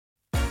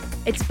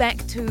It's back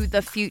to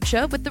the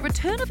future with the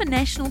return of a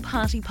national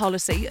party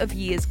policy of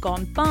years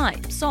gone by.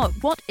 So,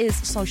 what is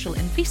social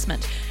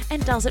investment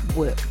and does it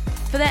work?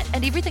 For that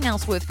and everything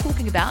else worth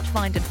talking about,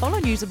 find and follow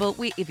Newsable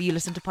wherever you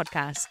listen to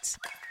podcasts.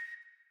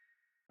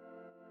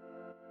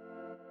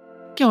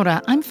 Kia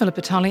ora, I'm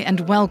Philippa Tolley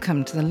and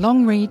welcome to the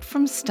Long Read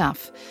from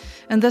Stuff.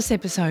 In this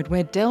episode,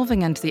 we're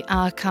delving into the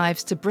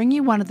archives to bring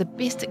you one of the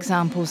best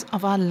examples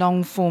of our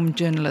long-form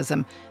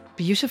journalism,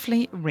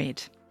 beautifully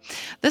read.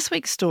 This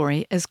week's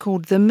story is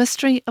called The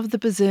Mystery of the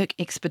Berserk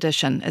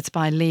Expedition. It's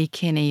by Lee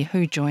Kenny,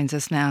 who joins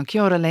us now.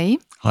 Kia ora,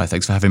 Lee. Hi,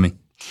 thanks for having me.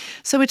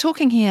 So we're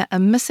talking here a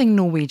missing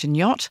Norwegian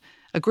yacht,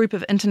 a group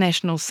of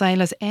international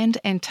sailors and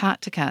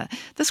Antarctica.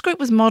 This group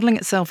was modelling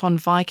itself on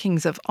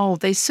Vikings of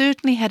old. They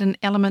certainly had an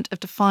element of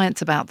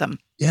defiance about them.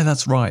 Yeah,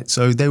 that's right.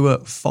 So there were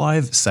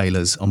 5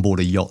 sailors on board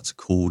a yacht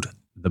called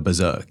the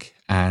Berserk,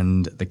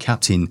 and the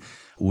captain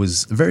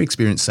was a very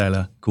experienced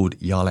sailor called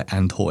Jarle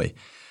Andhøy.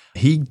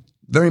 He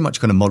very much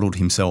kind of modelled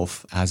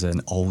himself as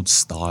an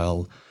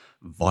old-style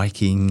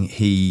Viking.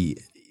 He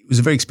was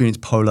a very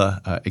experienced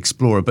polar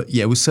explorer, but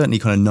yeah, was certainly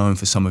kind of known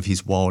for some of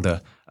his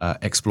wilder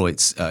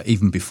exploits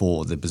even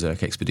before the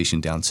Berserk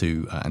expedition down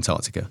to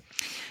Antarctica.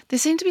 There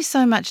seemed to be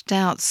so much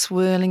doubt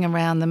swirling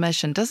around the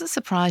mission. Does it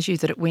surprise you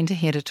that it went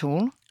ahead at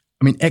all?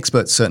 I mean,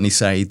 experts certainly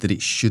say that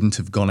it shouldn't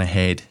have gone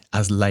ahead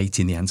as late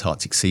in the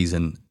Antarctic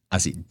season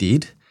as it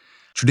did.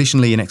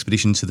 Traditionally, an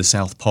expedition to the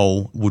South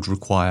Pole would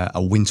require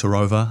a winter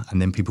over,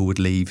 and then people would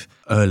leave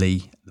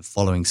early the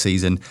following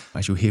season.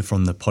 As you'll hear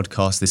from the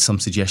podcast, there's some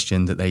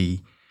suggestion that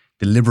they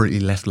deliberately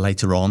left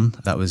later on.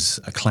 That was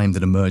a claim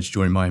that emerged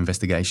during my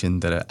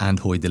investigation, that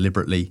Andhøy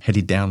deliberately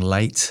headed down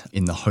late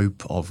in the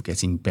hope of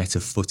getting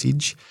better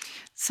footage.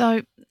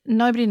 So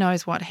nobody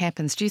knows what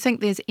happens. Do you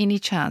think there's any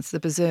chance the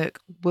Berserk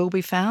will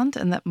be found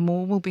and that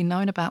more will be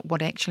known about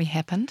what actually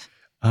happened?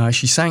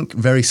 She sank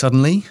very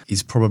suddenly,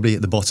 is probably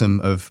at the bottom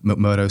of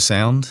McMurdo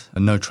Sound,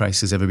 and no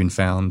trace has ever been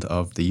found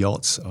of the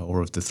yacht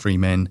or of the 3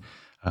 men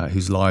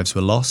whose lives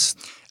were lost.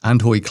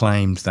 Andhøy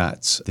claimed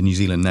that the New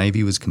Zealand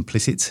Navy was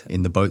complicit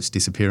in the boat's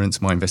disappearance.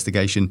 My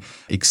investigation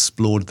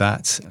explored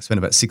that. I spent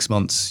about 6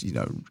 months,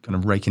 kind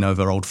of raking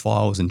over old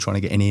files and trying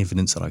to get any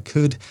evidence that I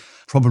could.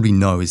 Probably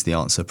no is the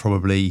answer.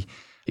 Probably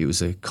it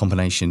was a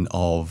combination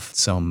of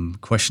some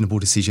questionable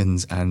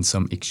decisions and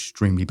some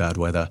extremely bad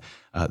weather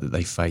that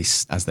they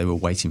faced as they were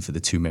waiting for the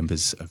 2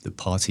 members of the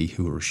party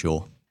who were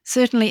ashore.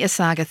 Certainly a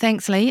saga.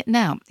 Thanks, Lee.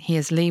 Now,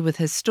 here's Lee with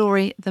his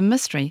story, The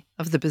Mystery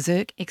of the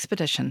Berserk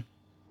Expedition.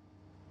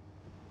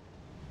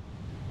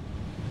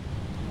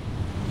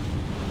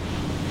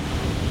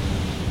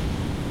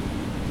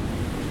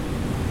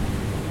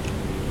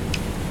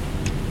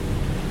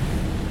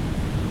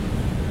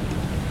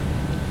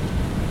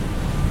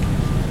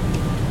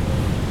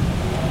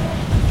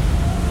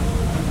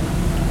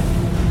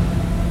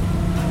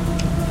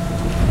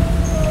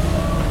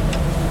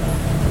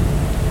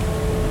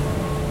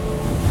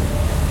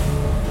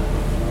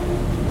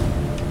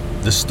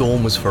 The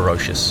storm was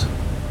ferocious.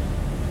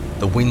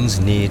 The winds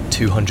neared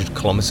 200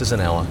 kilometres an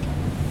hour,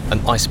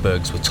 and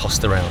icebergs were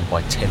tossed around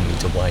by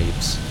 10-metre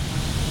waves.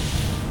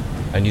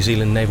 A New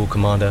Zealand naval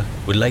commander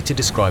would later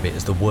describe it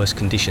as the worst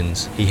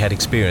conditions he had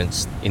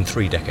experienced in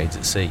 3 decades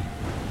at sea.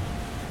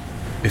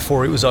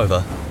 Before it was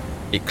over,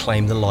 it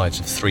claimed the lives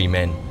of 3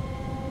 men: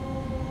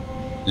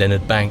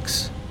 Leonard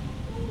Banks,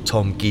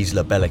 Tom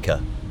Giesler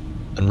Belliker,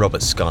 and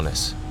Robert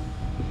Skarnes.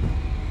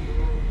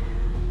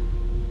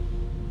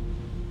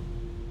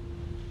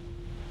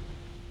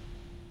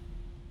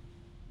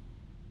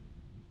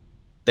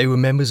 They were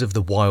members of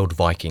the Wild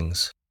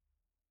Vikings,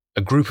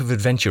 a group of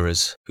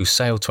adventurers who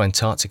sailed to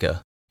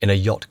Antarctica in a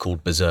yacht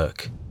called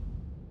Berserk.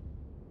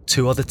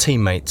 2 other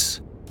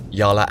teammates,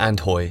 Jarle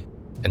Andhøy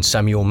and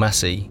Samuel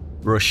Massey,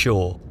 were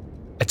ashore,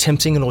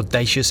 attempting an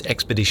audacious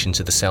expedition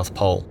to the South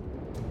Pole.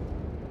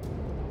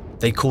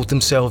 They called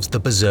themselves the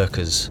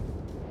Berserkers,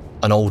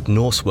 an Old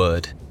Norse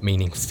word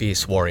meaning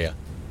fierce warrior.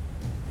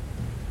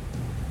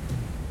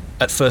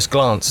 At first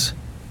glance,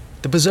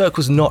 the Berserk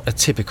was not a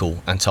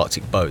typical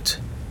Antarctic boat.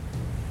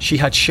 She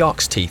had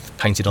shark's teeth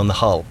painted on the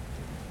hull,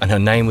 and her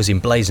name was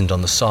emblazoned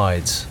on the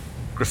sides,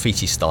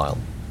 graffiti style.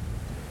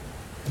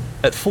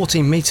 At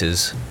 14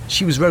 metres,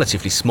 she was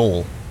relatively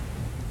small,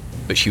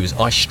 but she was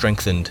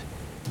ice-strengthened,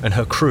 and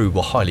her crew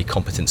were highly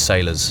competent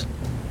sailors.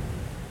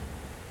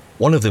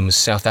 One of them was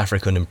South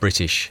African and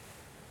British.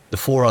 The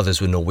 4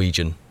 others were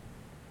Norwegian.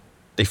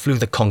 They flew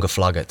the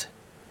Kongaflagget,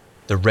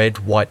 the red,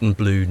 white and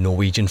blue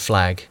Norwegian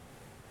flag,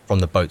 from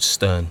the boat's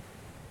stern.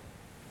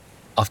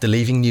 After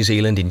leaving New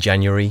Zealand in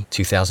January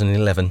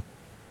 2011,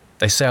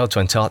 they sailed to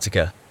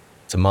Antarctica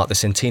to mark the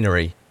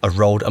centenary of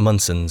Roald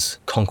Amundsen's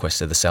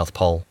conquest of the South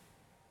Pole.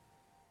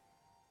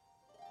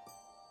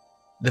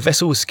 The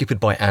vessel was skippered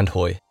by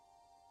Andhøy,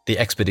 the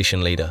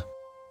expedition leader.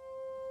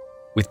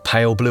 With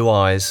pale blue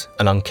eyes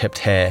and unkempt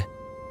hair,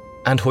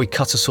 Andhøy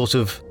cut a sort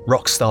of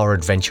rock star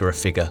adventurer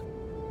figure.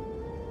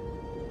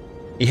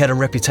 He had a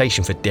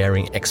reputation for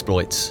daring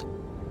exploits,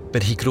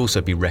 but he could also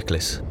be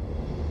reckless.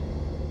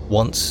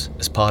 Once,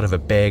 as part of a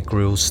Bear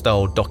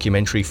Grylls-style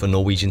documentary for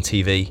Norwegian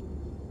TV,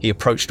 he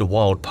approached a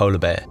wild polar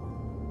bear.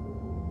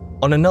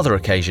 On another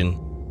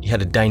occasion, he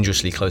had a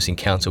dangerously close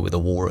encounter with a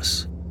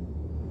walrus.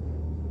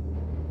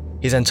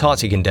 His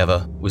Antarctic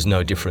endeavour was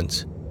no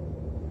different.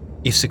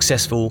 If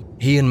successful,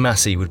 he and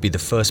Massey would be the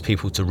first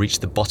people to reach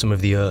the bottom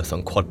of the Earth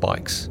on quad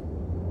bikes.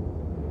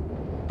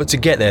 But to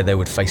get there, they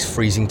would face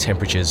freezing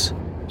temperatures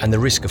and the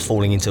risk of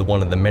falling into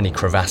one of the many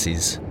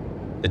crevasses,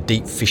 the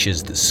deep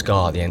fissures that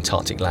scar the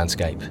Antarctic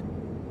landscape.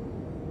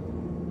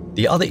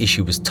 The other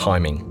issue was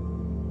timing.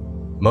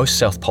 Most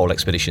South Pole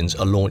expeditions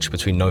are launched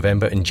between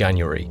November and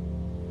January,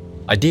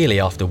 ideally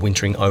after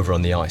wintering over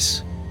on the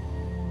ice.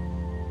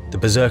 The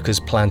Berserkers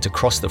planned to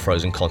cross the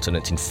frozen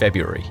continent in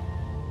February,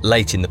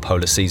 late in the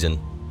polar season,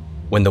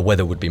 when the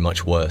weather would be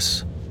much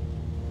worse.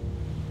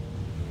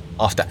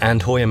 After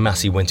Andhoy and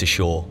Massey went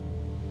ashore,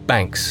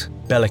 Banks,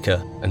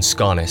 Bellica and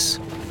Skarnes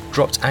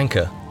dropped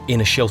anchor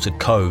in a sheltered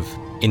cove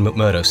in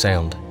McMurdo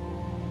Sound.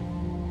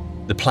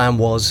 The plan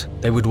was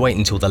they would wait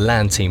until the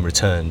land team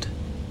returned.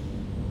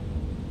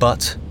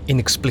 But,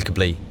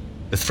 inexplicably,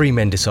 the three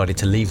men decided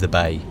to leave the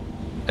bay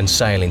and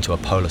sail into a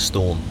polar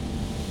storm.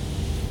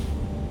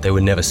 They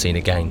were never seen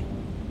again.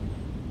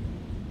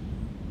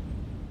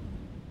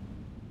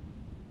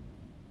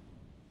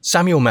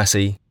 Samuel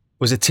Massey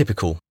was a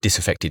typical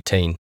disaffected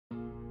teen.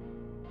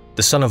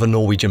 The son of a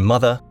Norwegian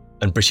mother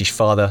and British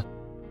father,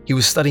 he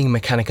was studying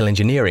mechanical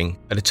engineering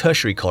at a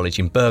tertiary college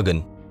in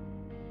Bergen,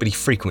 but he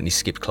frequently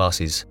skipped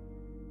classes.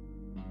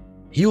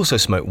 He also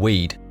smoked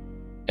weed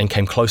and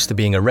came close to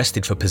being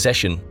arrested for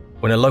possession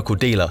when a local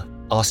dealer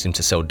asked him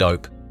to sell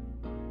dope.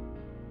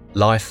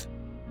 Life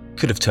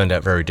could have turned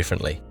out very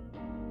differently.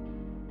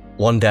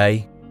 One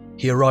day,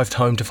 he arrived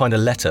home to find a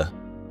letter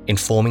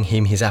informing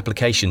him his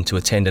application to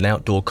attend an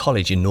outdoor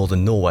college in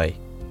northern Norway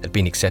had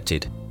been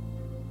accepted.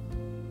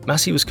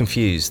 Massey was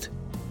confused.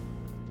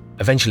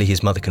 Eventually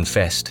his mother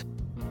confessed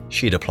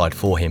she had applied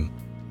for him.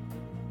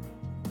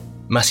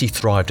 Massey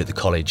thrived at the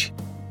college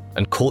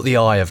and caught the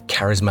eye of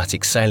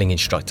charismatic sailing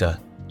instructor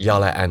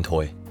Jarle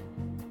Andhoy.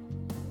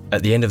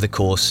 At the end of the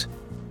course,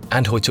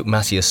 Andhoy took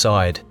Massey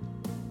aside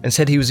and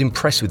said he was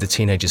impressed with the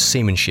teenager's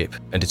seamanship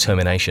and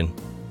determination.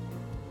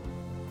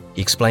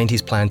 He explained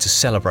his plan to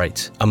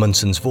celebrate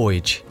Amundsen's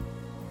voyage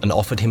and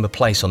offered him a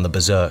place on the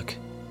Berserk.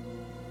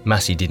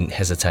 Massey didn't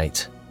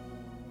hesitate.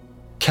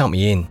 "Count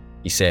me in,"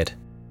 he said.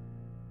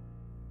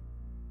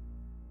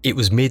 It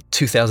was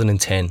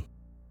mid-2010.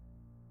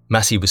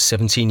 Massey was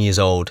 17 years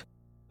old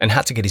and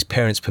had to get his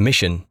parents'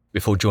 permission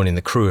before joining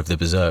the crew of the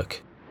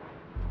Berserk.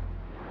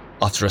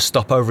 After a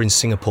stopover in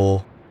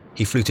Singapore,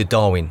 he flew to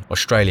Darwin,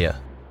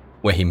 Australia,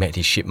 where he met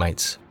his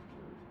shipmates.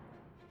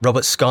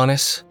 Robert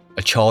Skarnes,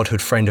 a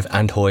childhood friend of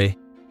Andhoy,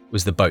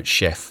 was the boat's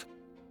chef.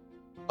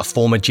 A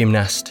former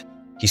gymnast,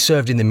 he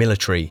served in the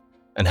military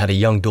and had a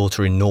young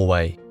daughter in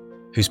Norway,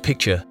 whose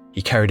picture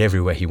he carried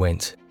everywhere he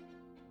went.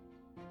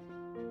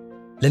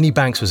 Lenny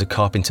Banks was a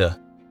carpenter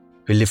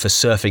who lived for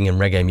surfing and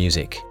reggae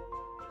music.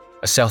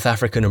 A South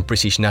African and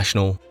British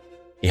national,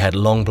 he had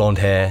long blonde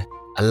hair,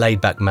 a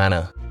laid-back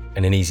manner,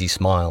 and an easy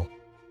smile.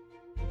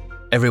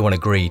 Everyone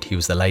agreed he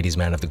was the ladies'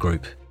 man of the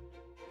group.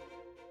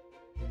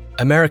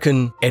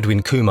 American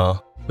Edwin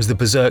Kumar was the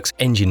Berserk's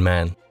engine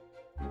man.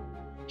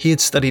 He had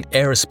studied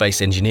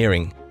aerospace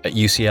engineering at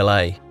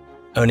UCLA,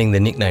 earning the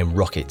nickname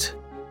Rocket.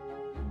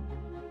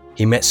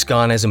 He met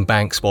Skarnes and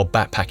Banks while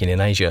backpacking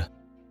in Asia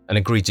and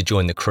agreed to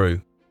join the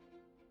crew.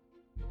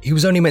 He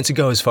was only meant to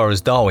go as far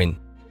as Darwin,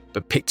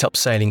 but picked up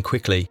sailing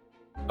quickly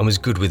and was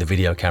good with a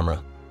video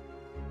camera.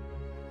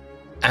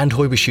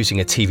 Andhoy was shooting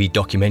a TV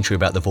documentary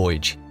about the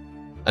voyage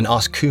and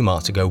asked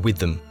Kumar to go with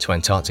them to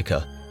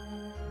Antarctica.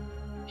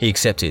 He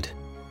accepted.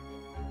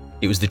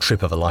 It was the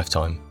trip of a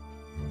lifetime.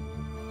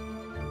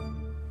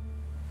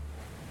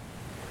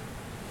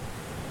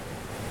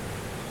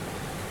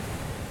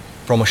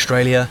 From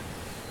Australia,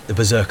 the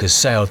Berserkers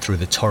sailed through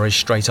the Torres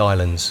Strait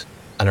Islands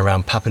and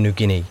around Papua New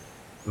Guinea,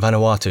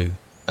 Vanuatu,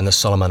 and the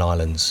Solomon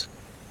Islands.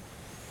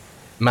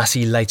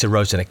 Massey later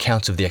wrote an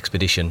account of the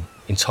expedition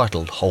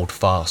entitled Hold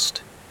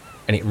Fast,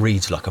 and it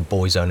reads like a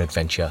boy's own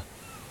adventure.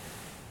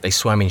 They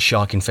swam in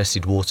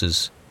shark-infested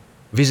waters,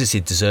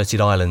 visited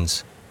deserted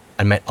islands,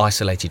 and met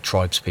isolated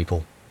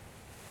tribespeople.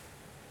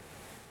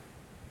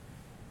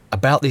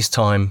 About this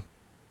time,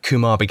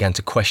 Kumar began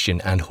to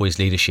question Andhoy's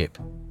leadership.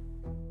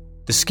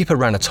 The skipper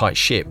ran a tight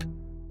ship,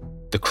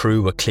 the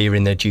crew were clear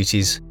in their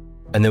duties,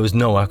 and there was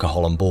no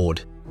alcohol on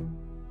board.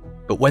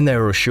 But when they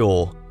were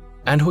ashore,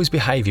 Andhoy's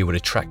behaviour would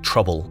attract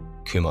trouble,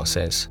 Kumar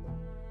says.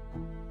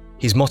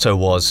 His motto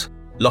was,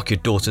 "Lock your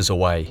daughters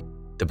away,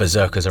 the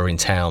Berserkers are in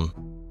town."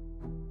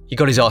 He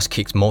got his ass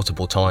kicked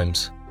multiple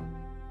times.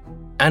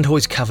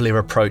 Andhoy's cavalier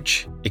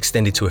approach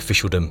extended to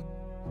officialdom.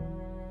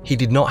 He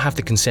did not have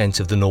the consent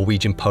of the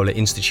Norwegian Polar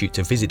Institute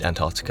to visit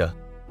Antarctica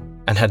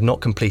and had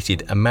not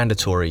completed a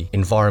mandatory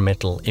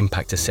environmental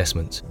impact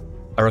assessment,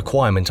 a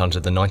requirement under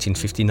the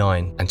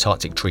 1959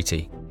 Antarctic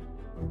Treaty.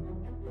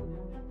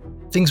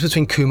 Things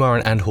between Kumar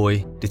and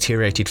Andhoy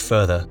deteriorated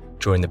further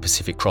during the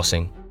Pacific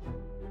crossing.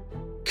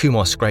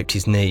 Kumar scraped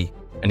his knee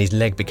and his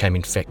leg became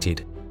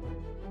infected.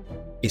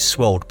 It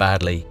swelled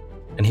badly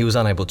and he was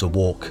unable to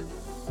walk.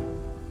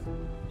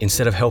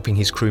 Instead of helping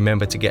his crew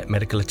member to get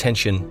medical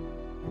attention,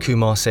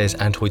 Kumar says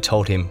Antoy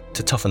told him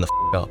to toughen the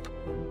up.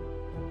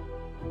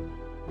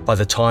 By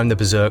the time the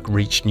Berserk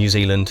reached New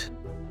Zealand,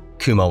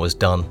 Kumar was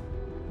done.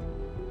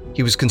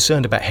 He was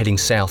concerned about heading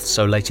south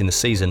so late in the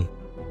season,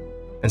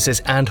 and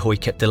says Antoy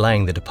kept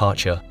delaying the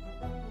departure,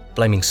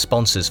 blaming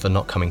sponsors for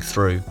not coming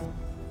through.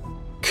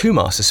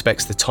 Kumar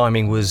suspects the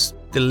timing was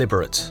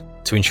deliberate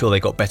to ensure they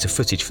got better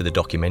footage for the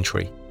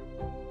documentary.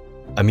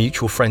 A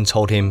mutual friend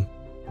told him,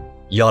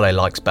 Yale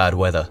likes bad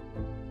weather,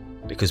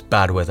 because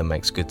bad weather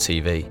makes good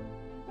TV.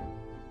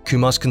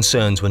 Kumar's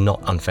concerns were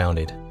not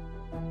unfounded.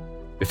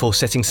 Before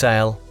setting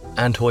sail,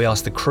 Antoy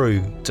asked the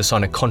crew to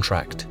sign a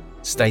contract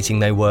stating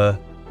they were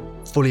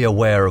fully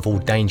aware of all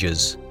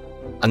dangers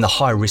and the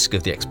high risk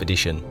of the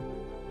expedition.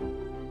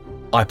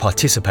 I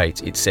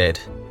participate, it said,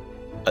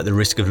 at the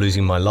risk of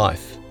losing my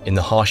life in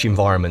the harsh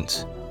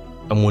environment,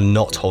 and will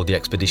not hold the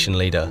expedition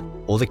leader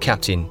or the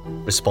captain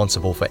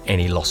responsible for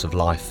any loss of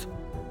life.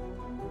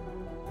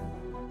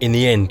 In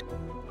the end,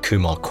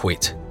 Kumar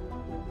quit.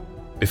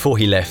 Before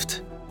he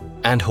left,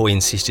 Antoy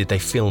insisted they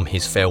film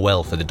his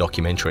farewell for the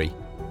documentary.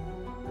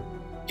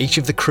 Each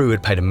of the crew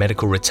had paid a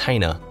medical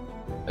retainer,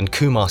 and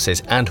Kumar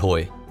says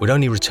Antoy would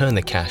only return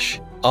the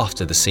cash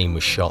after the scene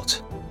was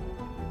shot.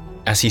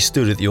 As he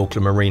stood at the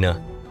Auckland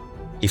Marina,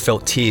 he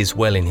felt tears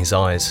well in his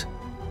eyes.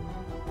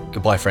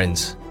 Goodbye,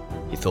 friends,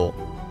 he thought.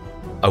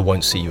 I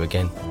won't see you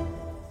again.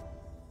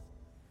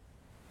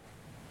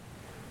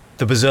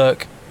 The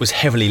Berserk was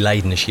heavily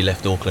laden as she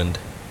left Auckland.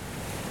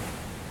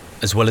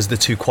 As well as the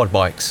 2 quad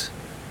bikes,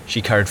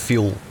 she carried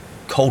fuel,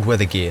 cold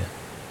weather gear,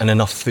 and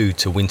enough food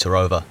to winter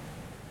over.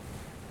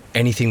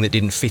 Anything that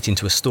didn't fit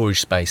into a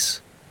storage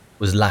space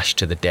was lashed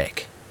to the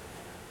deck.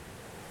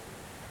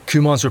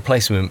 Kumar's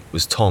replacement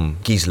was Tom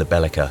Gisela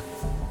Belliker,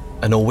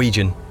 a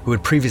Norwegian who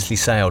had previously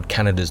sailed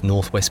Canada's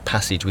Northwest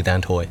Passage with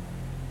Antoy.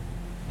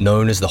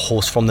 Known as the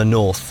Horse from the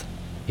North,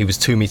 he was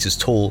 2 meters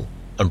tall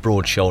and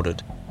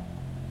broad-shouldered,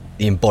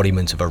 the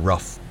embodiment of a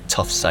rough,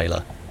 tough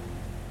sailor.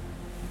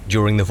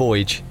 During the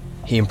voyage,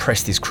 he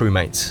impressed his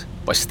crewmates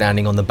by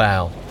standing on the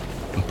bow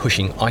and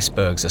pushing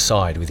icebergs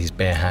aside with his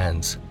bare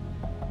hands.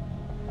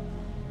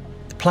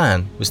 The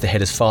plan was to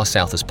head as far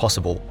south as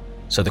possible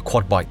so the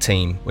quad bike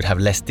team would have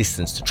less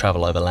distance to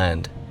travel over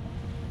land.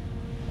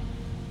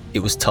 It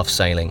was tough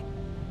sailing.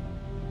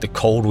 The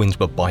cold winds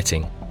were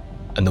biting,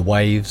 and the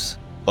waves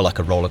were like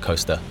a roller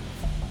coaster.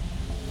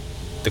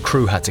 The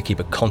crew had to keep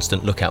a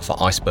constant lookout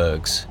for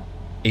icebergs,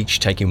 each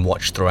taking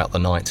watch throughout the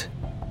night.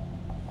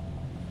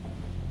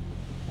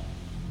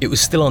 It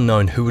was still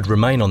unknown who would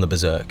remain on the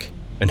Berserk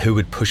and who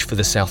would push for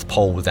the South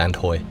Pole with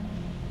Antoy.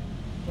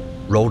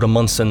 Roald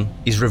Amundsen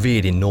is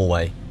revered in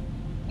Norway,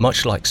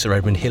 much like Sir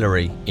Edmund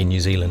Hillary in New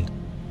Zealand,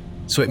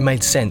 so it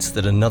made sense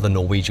that another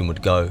Norwegian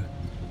would go.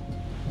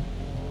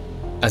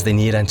 As they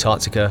neared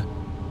Antarctica,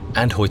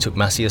 Antoy took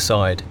Massey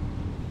aside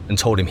and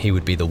told him he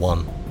would be the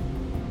one.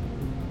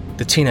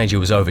 The teenager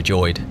was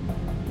overjoyed.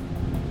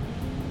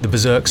 The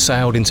Berserk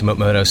sailed into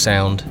McMurdo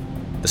Sound,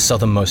 the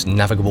southernmost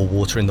navigable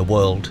water in the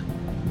world,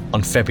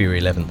 on February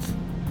 11th.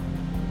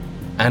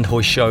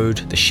 Antoy showed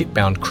the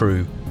shipbound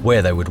crew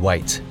where they would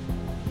wait,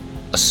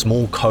 a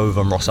small cove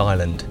on Ross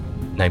Island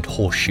named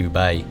Horseshoe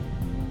Bay.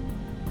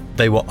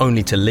 They were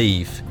only to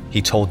leave,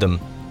 he told them,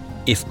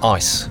 if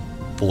ice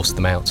forced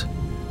them out.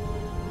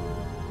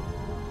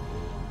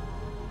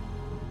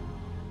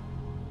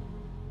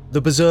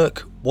 The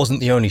Berserk wasn't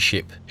the only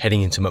ship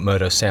heading into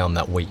McMurdo Sound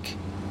that week.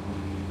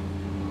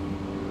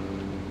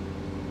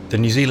 The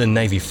New Zealand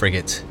Navy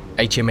frigate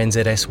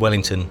HMNZS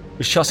Wellington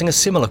was charting a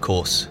similar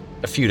course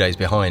a few days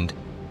behind.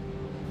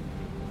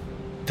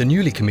 The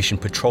newly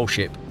commissioned patrol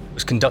ship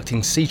was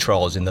conducting sea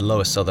trials in the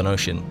lower Southern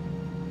Ocean,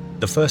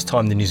 the first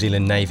time the New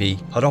Zealand Navy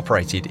had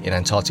operated in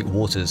Antarctic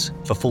waters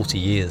for 40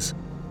 years.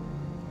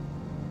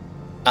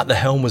 At the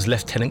helm was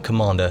Lieutenant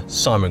Commander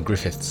Simon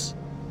Griffiths,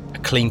 a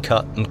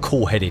clean-cut and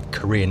cool-headed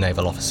career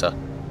naval officer.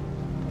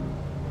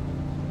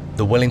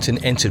 The Wellington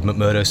entered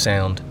McMurdo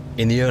Sound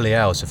in the early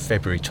hours of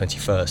February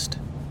 21st.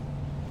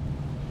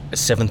 At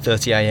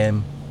 7:30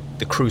 a.m,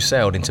 the crew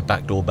sailed into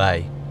Backdoor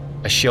Bay,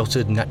 a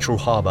sheltered natural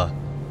harbour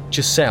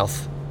just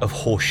south of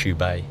Horseshoe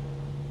Bay.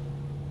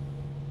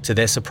 To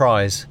their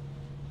surprise,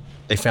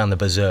 they found the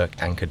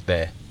Berserk anchored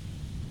there.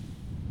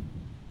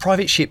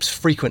 Private ships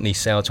frequently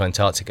sail to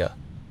Antarctica,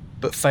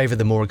 but favour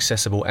the more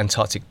accessible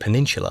Antarctic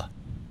Peninsula,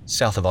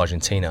 south of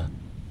Argentina.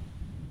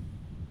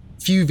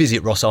 Few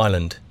visit Ross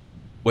Island,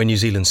 where New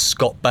Zealand's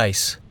Scott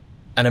Base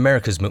and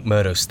America's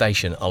McMurdo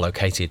Station are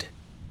located.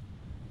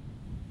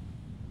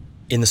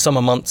 In the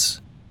summer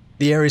months,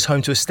 the area is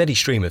home to a steady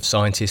stream of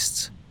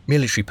scientists,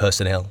 military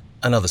personnel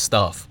and other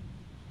staff,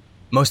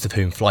 most of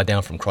whom fly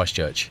down from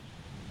Christchurch.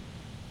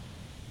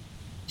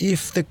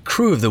 If the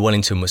crew of the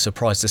Wellington were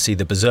surprised to see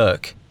the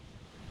Berserk,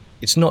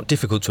 it's not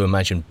difficult to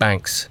imagine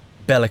Banks,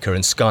 Belliker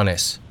and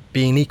Skarnes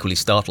being equally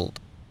startled.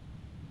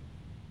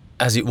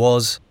 As it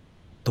was,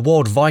 the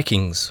Wild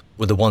Vikings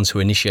were the ones who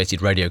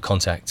initiated radio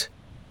contact.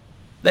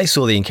 They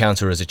saw the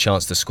encounter as a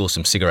chance to score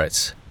some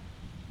cigarettes.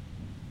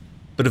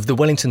 But of the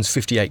Wellington's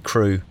 58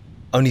 crew,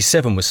 only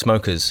 7 were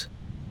smokers,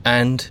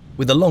 and,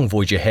 with a long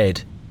voyage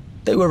ahead,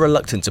 they were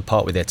reluctant to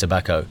part with their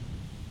tobacco.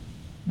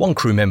 One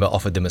crew member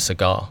offered them a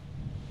cigar.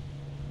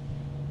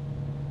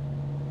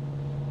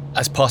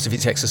 As part of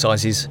its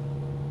exercises,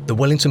 the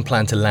Wellington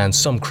planned to land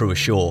some crew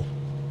ashore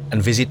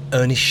and visit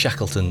Ernest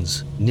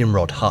Shackleton's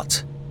Nimrod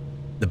hut,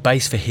 the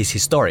base for his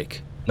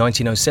historic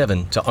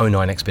 1907 to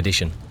 09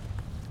 expedition.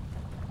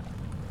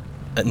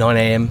 At 9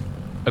 a.m,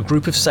 a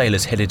group of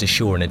sailors headed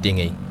ashore in a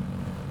dinghy.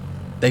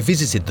 They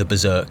visited the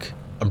Berserk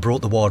and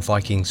brought the Wild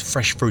Vikings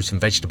fresh fruit and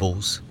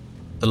vegetables,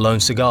 the lone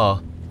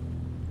cigar,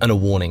 and a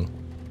warning.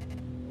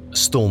 A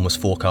storm was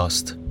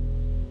forecast.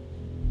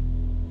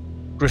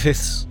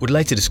 Griffiths would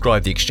later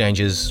describe the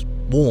exchange as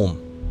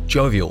warm,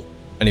 jovial,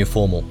 and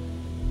informal.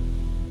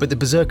 But the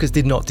Berserkers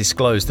did not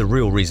disclose the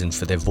real reason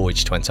for their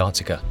voyage to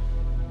Antarctica.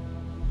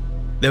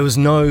 There was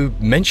no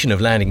mention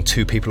of landing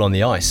 2 people on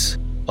the ice,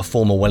 a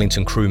former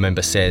Wellington crew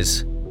member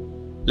says,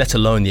 let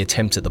alone the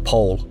attempt at the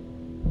pole.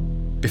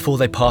 Before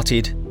they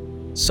parted,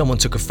 someone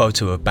took a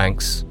photo of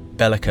Banks,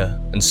 Belliker,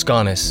 and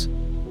Skarnes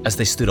as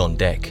they stood on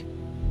deck.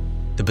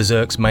 The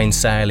Berserk's main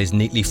sail is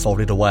neatly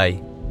folded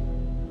away,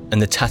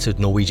 and the tattered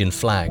Norwegian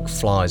flag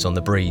flies on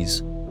the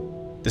breeze.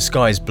 The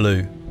sky is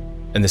blue,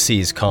 and the sea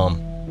is calm.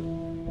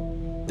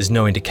 There's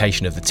no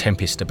indication of the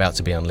tempest about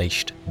to be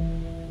unleashed.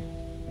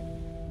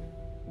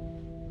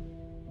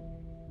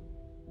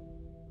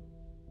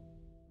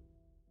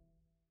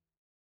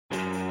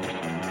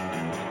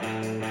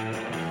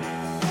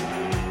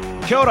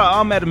 Kia ora,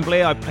 I'm Adam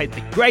Blair. I played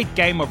the great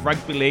game of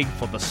rugby league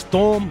for the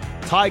Storm,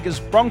 Tigers,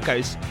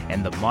 Broncos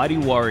and the Mighty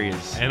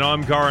Warriors. And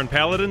I'm Goran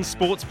Paladin,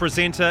 sports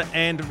presenter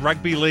and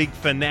rugby league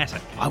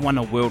fanatic. I won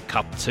a World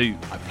Cup too.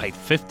 I played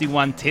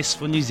 51 tests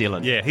for New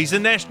Zealand. Yeah, he's a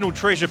national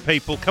treasure,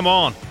 people. Come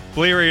on.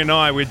 Blairy and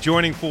I, we're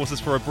joining forces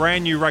for a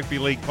brand new rugby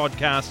league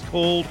podcast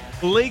called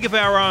League of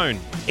Our Own.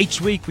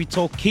 Each week we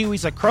talk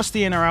Kiwis across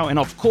the NRL and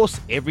of course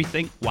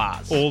everything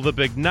was. All the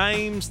big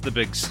names, the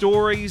big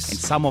stories. And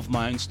some of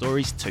my own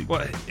stories too.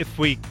 Well, if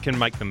we can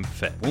make them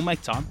fit. We'll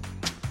make time.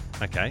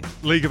 Okay.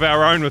 League of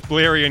Our Own with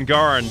Blairy and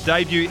Goran.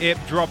 Debut ep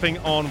dropping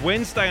on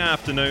Wednesday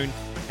afternoon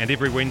and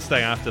every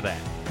Wednesday after that.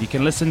 You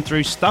can listen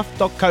through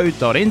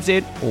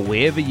stuff.co.nz or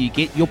wherever you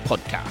get your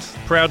podcasts.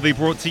 Proudly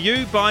brought to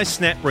you by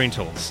Snap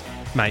Rentals.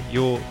 Mate,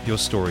 your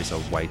stories are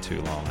way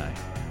too long, eh?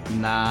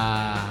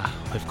 Nah,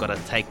 we've got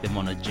to take them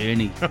on a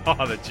journey.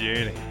 Oh, the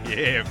journey.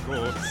 Yeah, of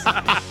course.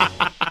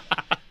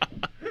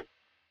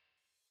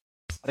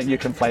 I think you're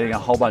conflating a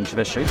whole bunch of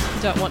issues.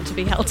 Don't want to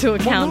be held to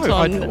account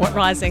on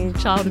rising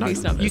child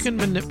abuse numbers. You can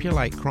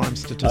manipulate crime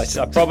statistics.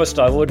 I promised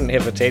I wouldn't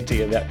have a TED to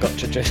you about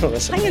gotcha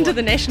journalism. Hang into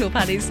the National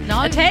Party's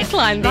attack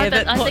line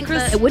there. I think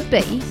it would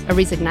be a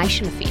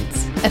resignation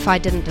offence if I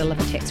didn't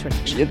deliver tax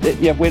reduction.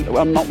 Yeah,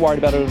 I'm not worried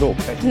about it at all.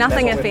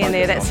 Nothing iffy in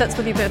there. That sits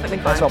with you perfectly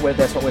fine.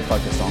 That's what we're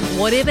focused on.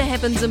 Whatever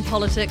happens in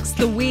politics,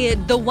 the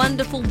weird, the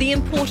wonderful, the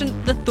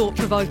important, the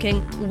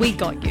thought-provoking, we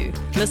got you.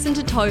 Listen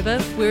to Tova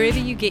wherever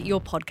you get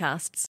your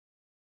podcasts.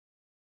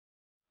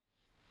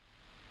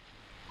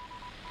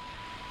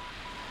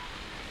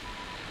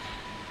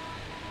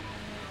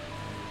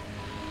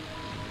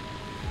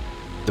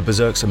 The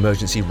Berserk's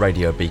emergency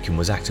radio beacon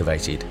was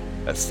activated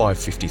at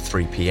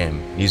 5:53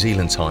 p.m. New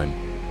Zealand time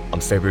on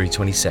February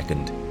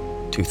 22nd,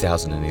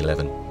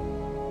 2011.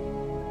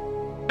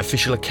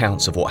 Official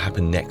accounts of what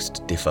happened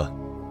next differ.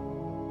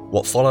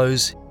 What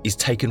follows is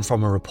taken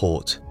from a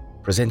report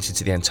presented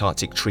to the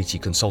Antarctic Treaty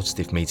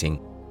Consultative Meeting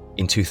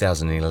in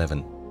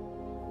 2011.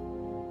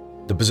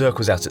 The Berserk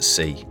was out at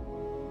sea,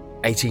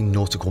 18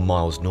 nautical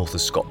miles north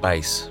of Scott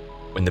Base,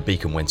 when the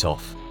beacon went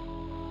off.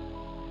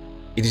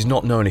 It is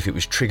not known if it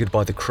was triggered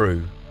by the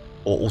crew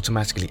or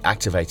automatically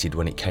activated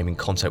when it came in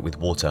contact with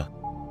water.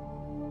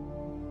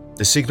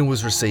 The signal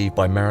was received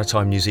by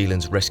Maritime New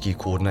Zealand's Rescue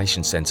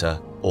Coordination Centre,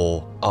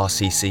 or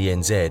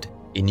RCCNZ,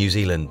 in New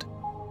Zealand.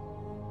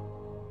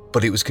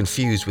 But it was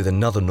confused with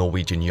another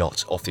Norwegian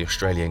yacht off the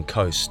Australian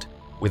coast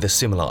with a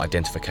similar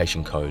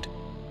identification code.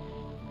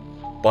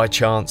 By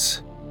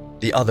chance,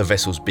 the other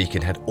vessel's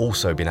beacon had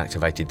also been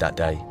activated that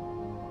day.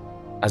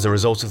 As a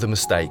result of the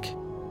mistake,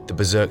 the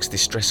Berserk's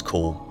distress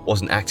call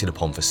wasn't acted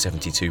upon for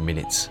 72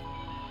 minutes.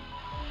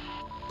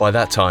 By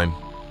that time,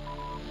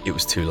 it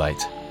was too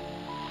late.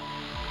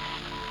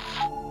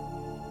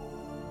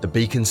 The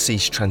beacon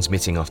ceased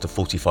transmitting after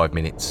 45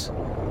 minutes,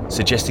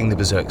 suggesting the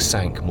Berserk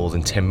sank more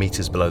than 10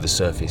 metres below the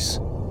surface,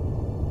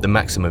 the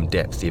maximum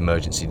depth the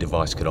emergency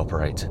device could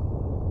operate.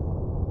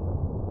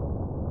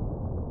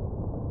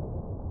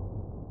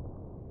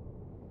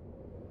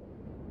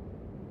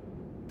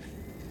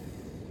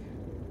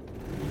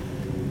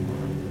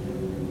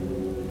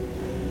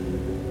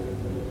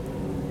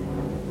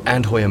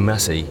 Andhoy and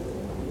Massey,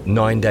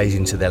 9 days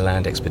into their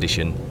land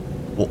expedition,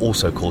 were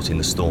also caught in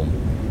the storm.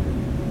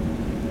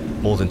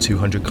 More than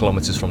 200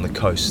 kilometres from the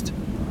coast,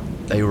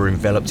 they were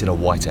enveloped in a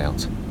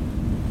whiteout.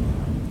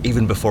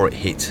 Even before it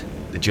hit,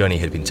 the journey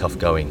had been tough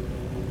going,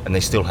 and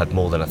they still had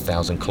more than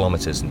 1,000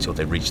 kilometres until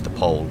they reached the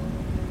pole.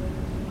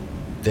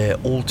 Their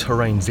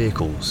all-terrain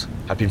vehicles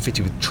had been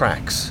fitted with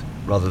tracks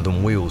rather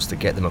than wheels to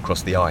get them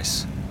across the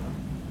ice,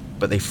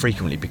 but they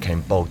frequently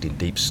became bogged in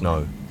deep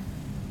snow.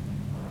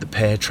 The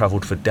pair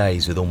travelled for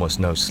days with almost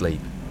no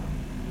sleep.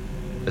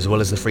 As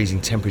well as the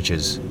freezing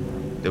temperatures,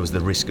 there was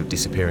the risk of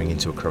disappearing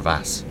into a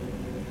crevasse.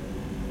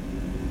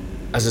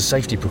 As a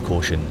safety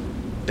precaution,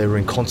 they were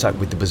in contact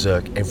with the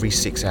Berserk every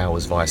 6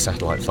 hours via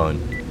satellite phone.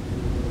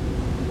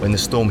 When the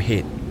storm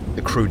hit,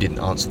 the crew didn't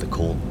answer the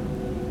call.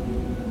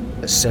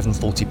 At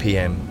 7:40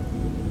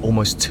 p.m,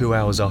 almost 2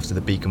 hours after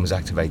the beacon was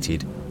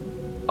activated,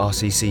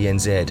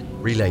 RCCNZ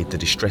relayed the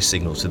distress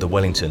signal to the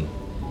Wellington,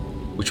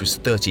 which was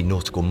 30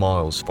 nautical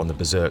miles from the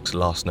Berserk's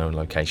last known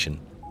location.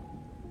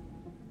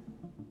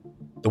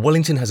 The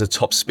Wellington has a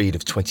top speed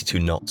of 22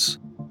 knots,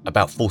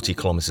 about 40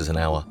 kilometres an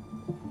hour.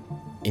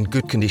 In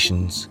good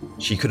conditions,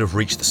 she could have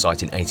reached the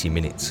site in 80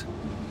 minutes.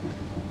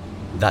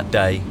 That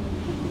day,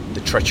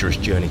 the treacherous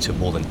journey took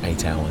more than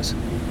 8 hours.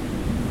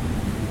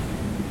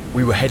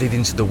 "We were headed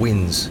into the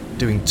winds,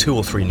 doing 2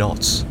 or 3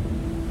 knots,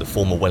 the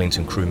former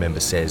Wellington crew member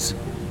says.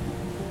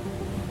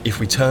 If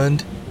we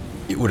turned,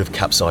 it would have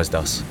capsized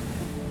us.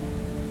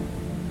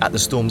 At the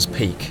storm's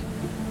peak,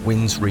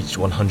 winds reached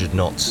 100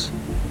 knots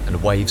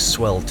and waves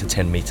swelled to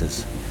 10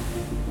 metres.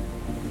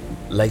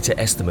 Later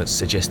estimates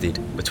suggested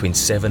between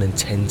 7 and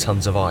 10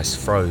 tonnes of ice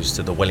froze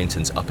to the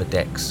Wellington's upper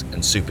decks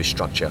and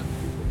superstructure,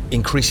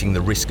 increasing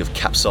the risk of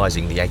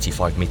capsizing the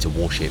 85-metre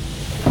warship.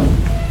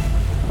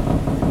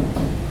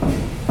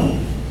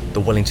 The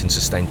Wellington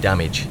sustained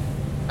damage,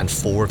 and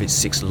 4 of its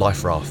 6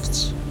 life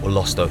rafts were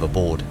lost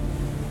overboard.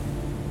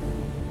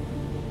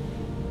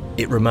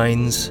 It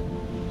remains,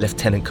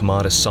 Lieutenant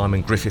Commander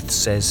Simon Griffiths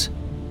says,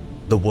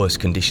 the worst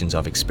conditions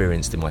I've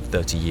experienced in my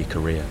 30-year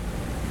career.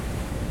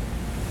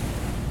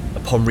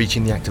 Upon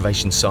reaching the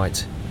activation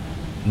site,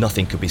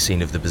 nothing could be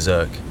seen of the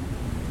Berserk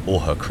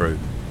or her crew.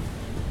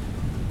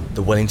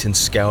 The Wellington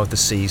scoured the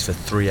seas for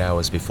 3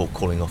 hours before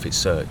calling off its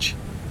search.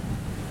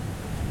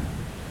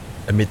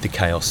 Amid the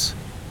chaos,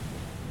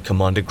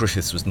 Commander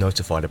Griffiths was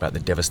notified about the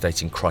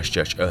devastating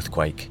Christchurch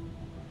earthquake.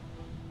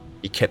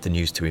 He kept the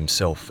news to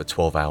himself for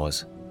 12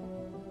 hours.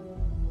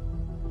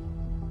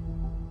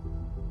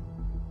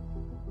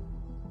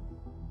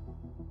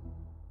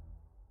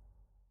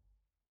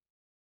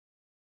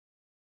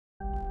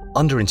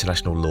 Under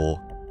international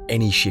law,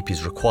 any ship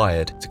is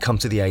required to come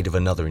to the aid of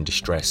another in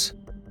distress.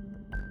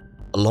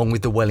 Along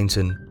with the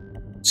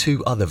Wellington,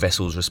 2 other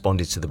vessels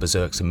responded to the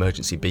Berserk's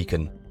emergency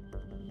beacon.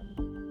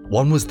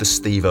 One was the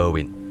Steve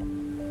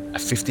Irwin, a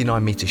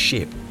 59-metre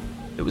ship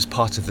that was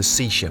part of the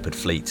Sea Shepherd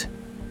fleet.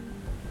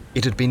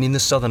 It had been in the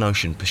Southern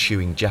Ocean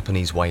pursuing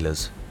Japanese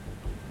whalers.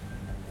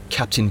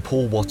 Captain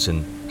Paul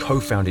Watson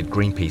co-founded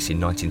Greenpeace in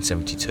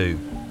 1972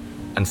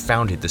 and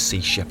founded the Sea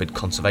Shepherd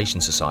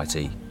Conservation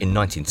Society in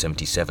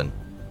 1977.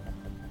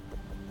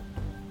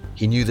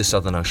 He knew the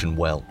Southern Ocean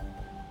well.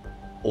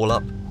 All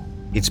up,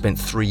 he'd spent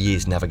 3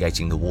 years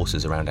navigating the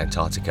waters around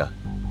Antarctica.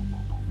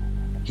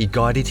 He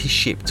guided his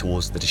ship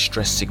towards the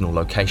distress signal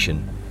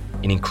location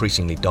in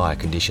increasingly dire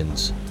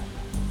conditions.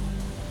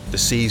 The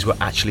seas were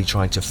actually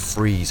trying to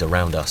freeze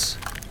around us,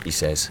 he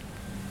says.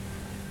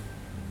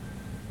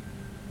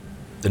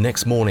 The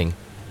next morning,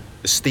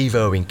 the Steve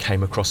Irwin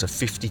came across a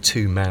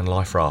 52-man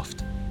life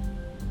raft.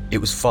 It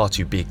was far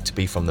too big to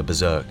be from the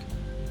Berserk.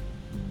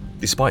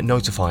 Despite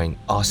notifying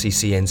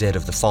RCCNZ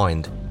of the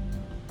find,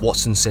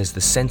 Watson says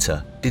the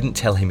centre didn't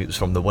tell him it was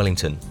from the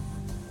Wellington,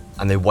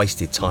 and they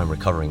wasted time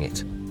recovering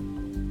it.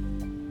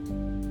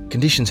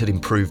 Conditions had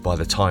improved by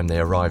the time they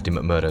arrived in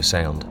McMurdo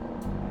Sound.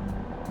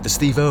 The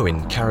Steve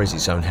Irwin carries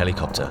its own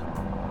helicopter,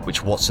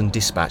 which Watson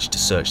dispatched to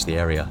search the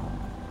area.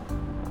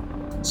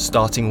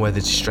 Starting where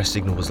the distress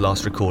signal was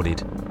last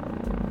recorded,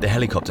 the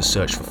helicopter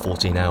searched for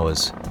 14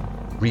 hours,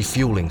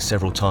 refuelling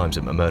several times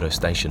at McMurdo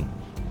Station.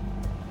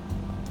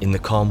 In the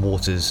calm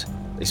waters,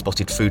 they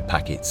spotted food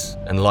packets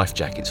and life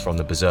jackets from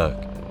the Berserk,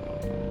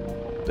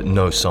 but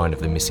no sign of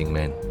the missing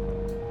men.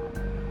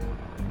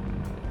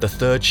 The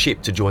third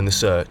ship to join the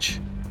search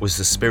was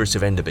the Spirit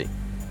of Enderby,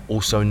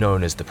 also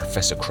known as the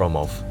Professor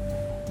Kromov,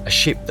 a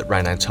ship that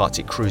ran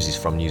Antarctic cruises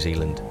from New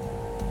Zealand.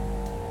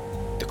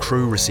 The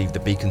crew received the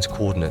beacon's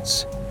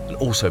coordinates and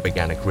also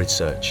began a grid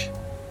search.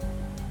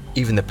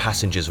 Even the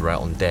passengers were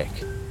out on deck,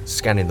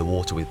 scanning the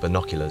water with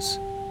binoculars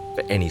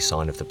for any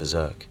sign of the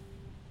Berserk.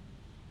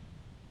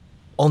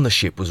 On the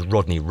ship was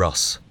Rodney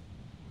Russ,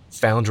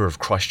 founder of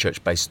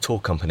Christchurch-based tour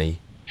company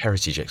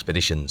Heritage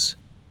Expeditions.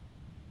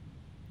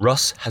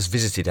 Russ has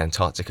visited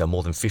Antarctica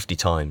more than 50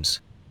 times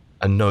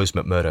and knows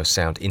McMurdo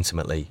Sound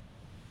intimately.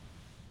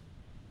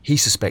 He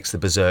suspects the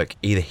Berserk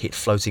either hit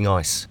floating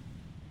ice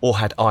or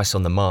had ice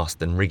on the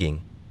mast and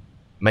rigging,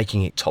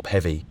 making it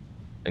top-heavy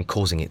and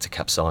causing it to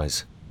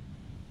capsize.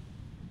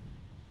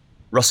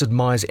 Russ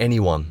admires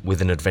anyone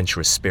with an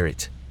adventurous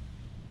spirit,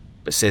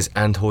 but says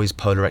Andhoy's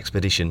polar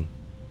expedition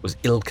was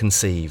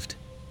ill-conceived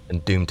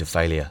and doomed to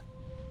failure.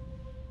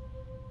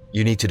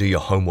 You need to do your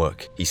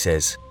homework, he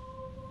says.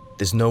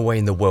 There's no way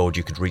in the world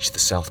you could reach the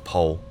South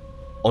Pole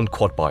on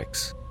quad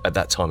bikes at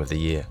that time of the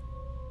year.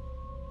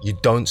 You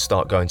don't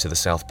start going to the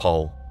South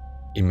Pole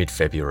in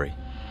mid-February.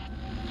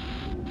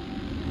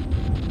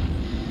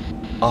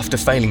 After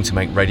failing to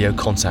make radio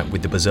contact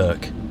with the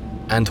Berserk,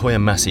 Andhøy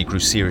and Massey grew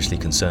seriously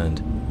concerned.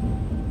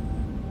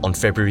 On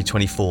February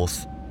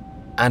 24th,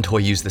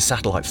 Andhøy used the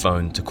satellite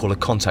phone to call a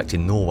contact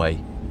in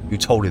Norway who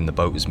told him the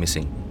boat was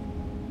missing.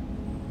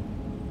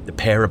 The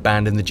pair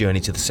abandoned the journey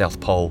to the South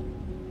Pole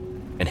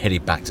and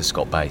headed back to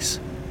Scott Base.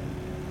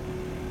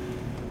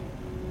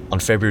 On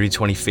February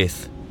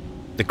 25th,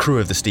 the crew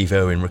of the Steve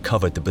Irwin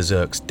recovered the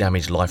Berserk's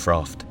damaged life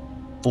raft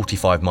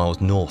 45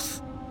 miles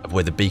north of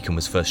where the beacon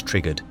was first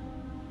triggered.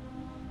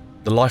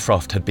 The life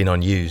raft had been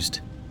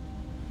unused,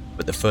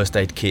 but the first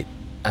aid kit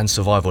and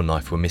survival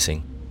knife were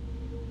missing.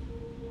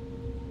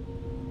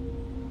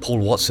 Paul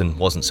Watson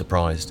wasn't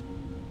surprised.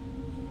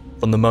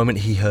 From the moment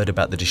he heard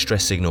about the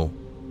distress signal,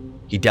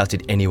 he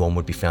doubted anyone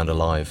would be found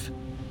alive.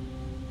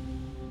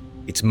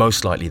 It's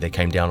most likely they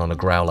came down on a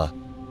growler,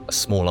 a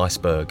small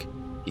iceberg,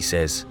 he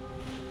says,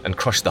 and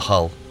crushed the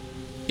hull.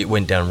 It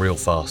went down real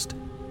fast.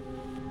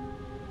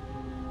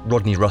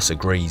 Rodney Russ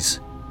agrees.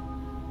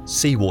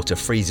 Seawater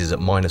freezes at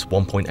minus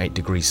 1.8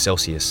 degrees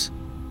Celsius,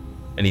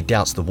 and he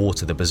doubts the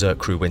water the Berserk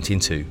crew went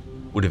into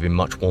would have been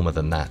much warmer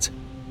than that.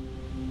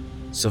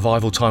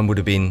 Survival time would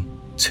have been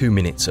 2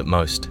 minutes at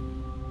most.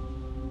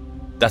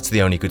 That's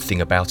the only good thing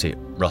about it,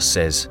 Russ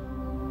says.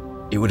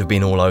 It would have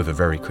been all over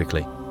very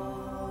quickly.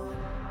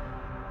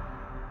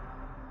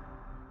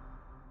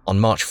 On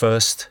March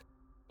 1st,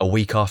 a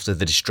week after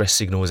the distress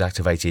signal was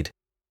activated,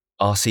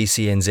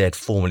 RCCNZ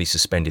formally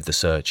suspended the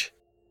search.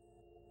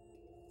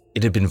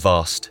 It had been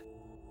vast,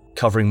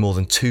 covering more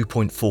than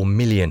 2.4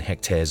 million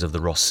hectares of the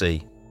Ross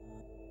Sea.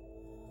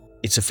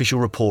 Its official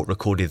report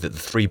recorded that the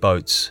 3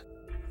 boats,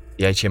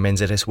 the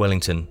HMNZS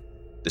Wellington,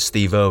 the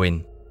Steve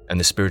Irwin, and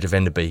the Spirit of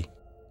Enderby,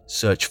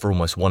 searched for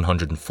almost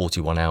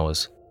 141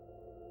 hours.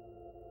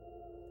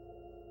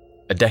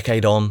 A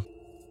decade on,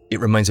 it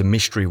remains a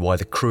mystery why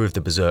the crew of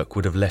the Berserk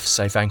would have left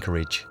safe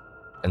anchorage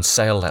and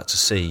sailed out to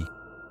sea,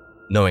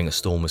 knowing a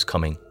storm was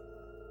coming.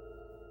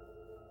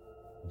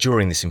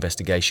 During this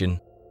investigation,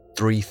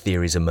 3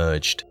 theories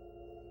emerged.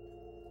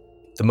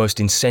 The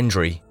most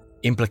incendiary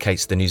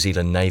implicates the New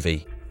Zealand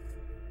Navy,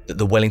 that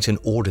the Wellington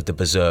ordered the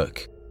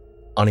Berserk,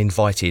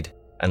 uninvited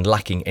and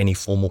lacking any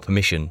formal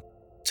permission,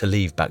 to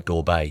leave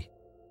Backdoor Bay.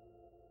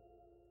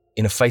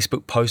 In a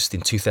Facebook post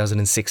in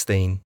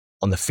 2016,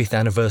 on the 5th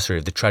anniversary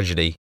of the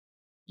tragedy,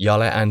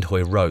 Jarle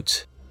Andhøy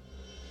wrote,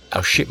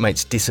 "Our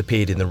shipmates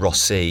disappeared in the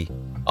Ross Sea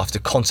after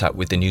contact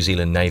with the New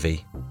Zealand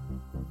Navy.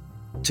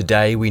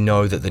 Today we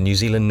know that the New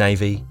Zealand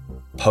Navy,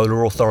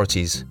 polar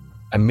authorities,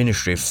 and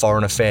Ministry of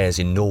Foreign Affairs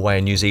in Norway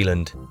and New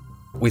Zealand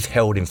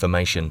withheld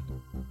information,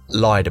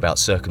 lied about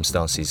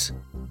circumstances,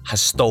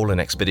 has stolen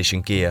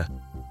expedition gear,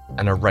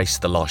 and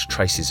erased the last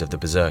traces of the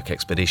Berserk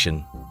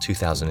expedition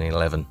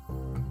 2011.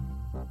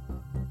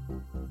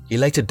 He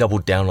later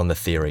doubled down on the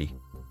theory,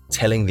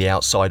 telling the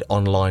Outside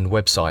Online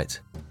website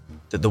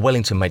that the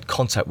Wellington made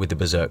contact with the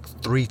Berserk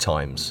 3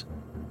 times,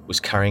 was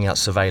carrying out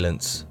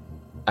surveillance,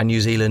 and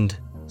New Zealand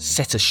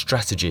set a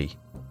strategy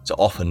to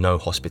offer no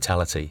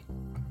hospitality.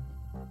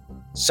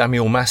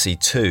 Samuel Massey,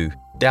 too,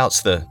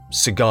 doubts the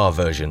cigar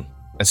version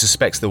and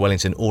suspects the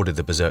Wellington ordered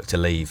the Berserk to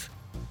leave.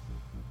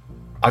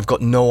 I've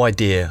got no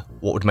idea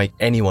what would make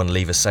anyone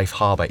leave a safe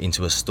harbour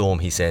into a storm,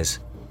 he says.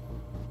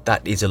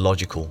 That is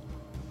illogical.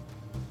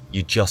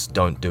 You just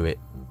don't do it.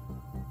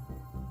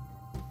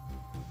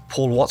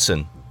 Paul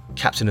Watson,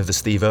 captain of the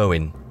Steve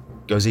Irwin,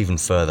 goes even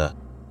further.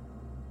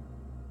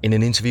 In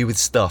an interview with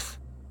Stuff,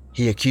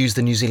 he accused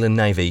the New Zealand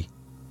Navy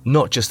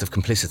not just of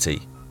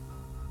complicity,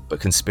 but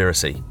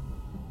conspiracy.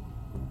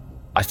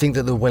 I think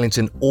that the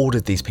Wellington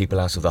ordered these people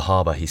out of the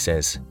harbour, he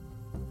says.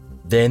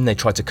 Then they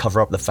tried to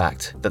cover up the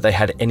fact that they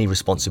had any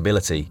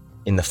responsibility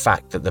in the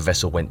fact that the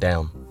vessel went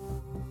down.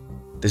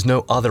 There's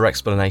no other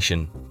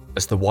explanation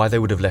as to why they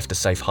would have left a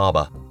safe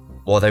harbour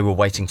while they were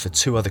waiting for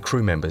 2 other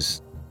crew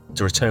members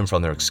to return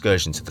from their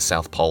excursion to the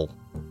South Pole.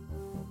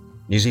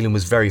 New Zealand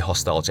was very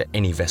hostile to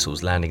any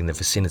vessels landing in the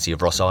vicinity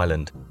of Ross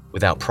Island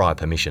without prior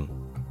permission.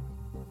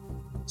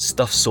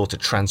 Stuff sought a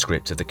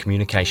transcript of the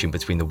communication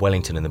between the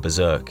Wellington and the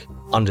Berserk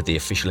under the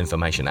Official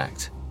Information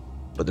Act,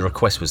 but the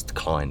request was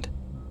declined.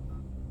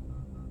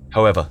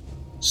 However,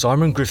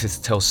 Simon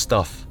Griffith tells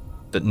Stuff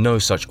that no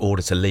such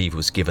order to leave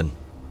was given.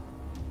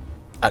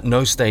 At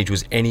no stage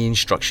was any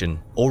instruction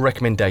or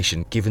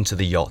recommendation given to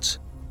the yacht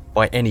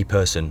by any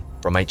person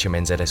from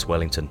HMNZS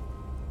Wellington.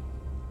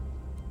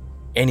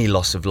 Any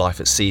loss of life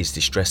at sea is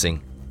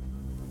distressing,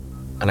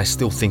 and I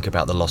still think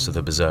about the loss of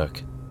the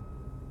Berserk.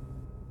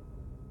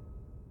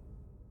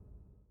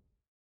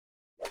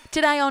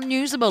 Today on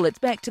Newsable, it's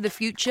Back to the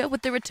Future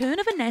with the return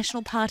of a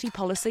national party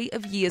policy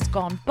of years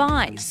gone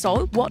by.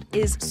 So, what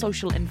is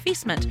social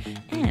investment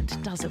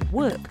and does it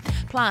work?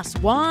 Plus,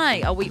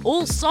 why are we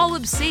all so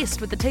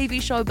obsessed with the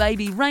TV show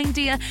Baby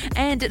Reindeer?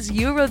 And it's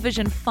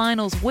Eurovision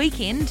Finals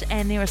weekend,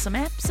 and there are some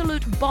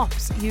absolute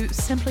bops you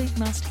simply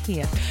must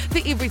hear.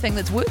 For everything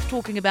that's worth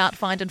talking about,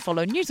 find and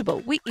follow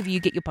Newsable wherever you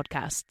get your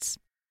podcasts.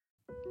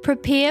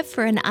 Prepare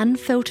for an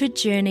unfiltered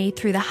journey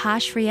through the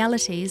harsh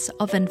realities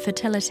of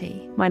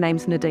infertility. My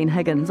name's Nadine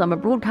Higgins. I'm a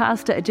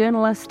broadcaster, a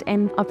journalist,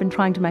 and I've been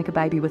trying to make a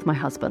baby with my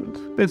husband.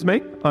 That's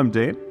me. I'm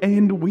Dan,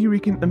 and we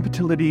reckon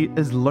infertility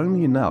is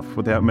lonely enough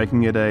without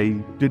making it a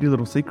dirty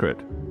little secret.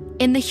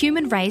 In The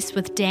Human Race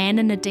with Dan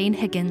and Nadine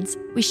Higgins,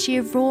 we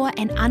share raw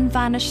and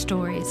unvarnished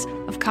stories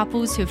of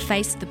couples who have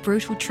faced the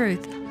brutal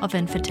truth of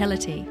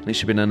infertility.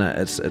 Unless you've been in it,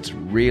 it's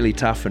really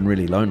tough and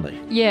really lonely.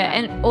 Yeah,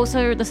 and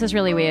also, this is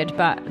really weird,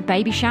 but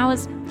baby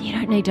showers, you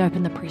don't need to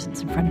open the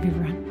presents in front of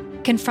everyone.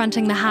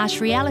 Confronting the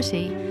harsh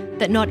reality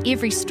that not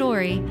every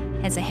story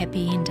has a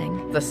happy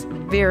ending. This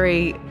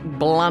very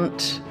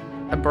blunt,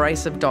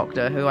 abrasive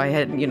doctor who I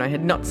had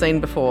not seen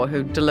before,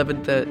 who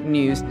delivered the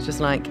news, just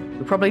like,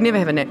 you'll probably never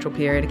have a natural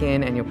period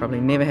again and you'll probably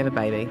never have a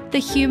baby. The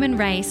Human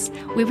Race,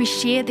 where we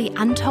share the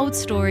untold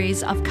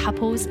stories of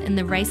couples in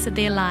the race of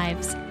their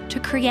lives to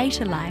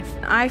create a life.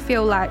 I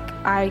feel like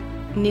I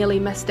nearly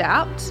missed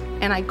out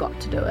and I got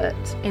to do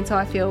it, and so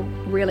I feel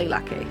really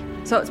lucky.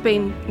 So it's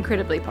been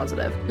incredibly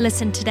positive.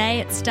 Listen today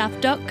at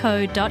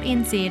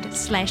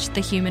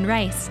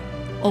stuff.co.nz/thehumanrace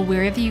or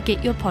wherever you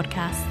get your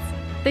podcasts.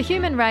 The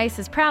Human Race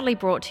is proudly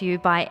brought to you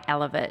by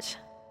Elevate.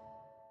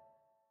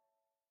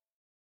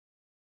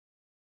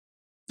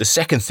 The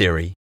second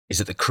theory is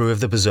that the crew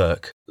of the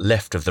Berserk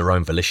left of their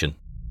own volition.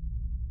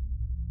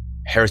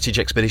 Heritage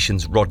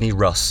Expeditions' Rodney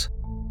Russ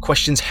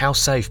questions how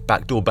safe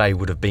Backdoor Bay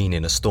would have been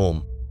in a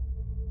storm.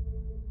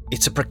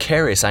 It's a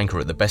precarious anchor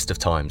at the best of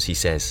times, he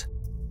says.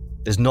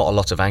 There's not a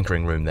lot of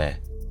anchoring room there.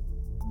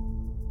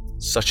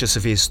 Such a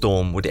severe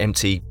storm would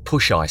empty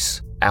push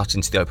ice out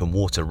into the open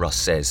water, Russ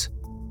says,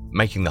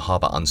 making the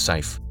harbour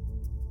unsafe.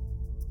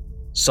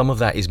 Some of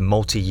that is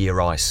multi-year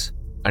ice,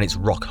 and it's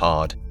rock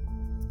hard.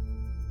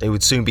 They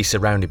would soon be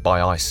surrounded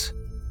by ice.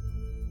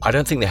 I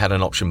don't think they had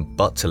an option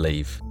but to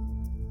leave.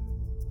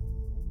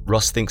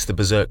 Russ thinks the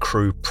Berserk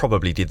crew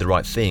probably did the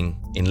right thing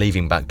in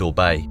leaving Backdoor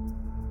Bay.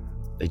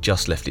 They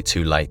just left it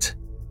too late.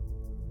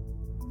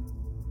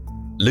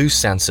 Lou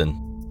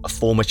Sanson, a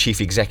former chief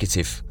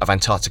executive of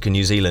Antarctica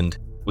New Zealand,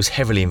 was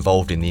heavily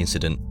involved in the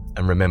incident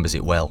and remembers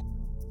it well.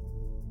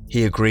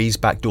 He agrees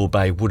Backdoor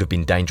Bay would have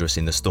been dangerous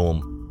in the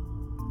storm.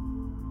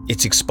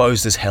 It's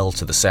exposed as hell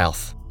to the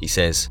south, he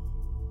says.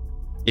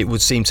 It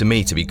would seem to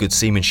me to be good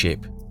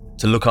seamanship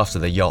to look after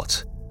the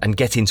yacht and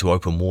get into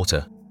open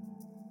water.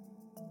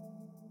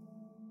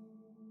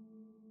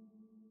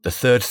 The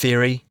third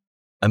theory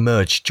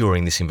emerged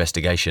during this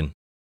investigation.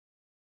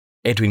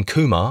 Edwin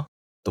Kumar,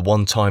 the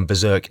one-time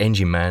Berserk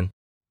engine man,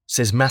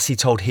 says Massey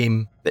told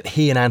him that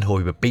he and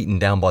Andhoy were beaten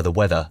down by the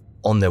weather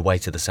on their way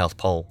to the South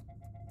Pole.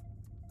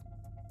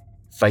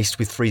 Faced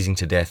with freezing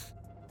to death,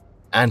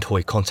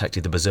 Andhoy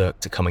contacted the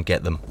Berserk to come and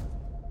get them.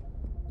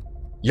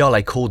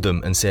 Yale called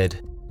them and said,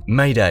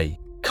 "Mayday,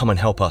 come and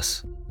help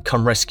us,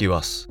 come rescue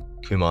us,"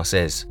 Kumar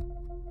says.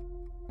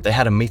 They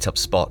had a meet-up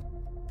spot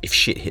if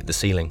shit hit the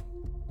ceiling.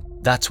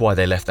 That's why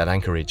they left that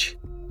anchorage.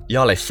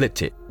 Yale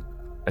flipped it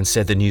and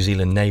said the New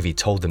Zealand Navy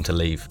told them to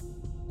leave.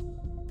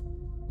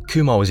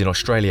 Kumar was in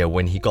Australia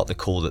when he got the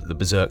call that the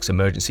Berserk's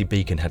emergency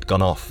beacon had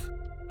gone off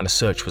and a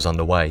search was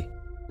underway.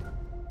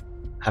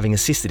 Having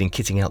assisted in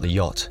kitting out the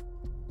yacht,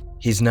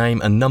 his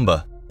name and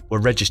number were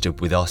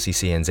registered with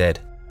RCCNZ.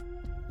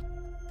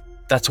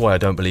 That's why I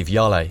don't believe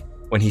Yale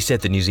when he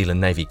said the New Zealand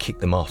Navy kicked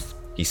them off,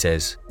 he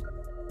says.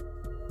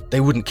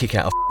 They wouldn't kick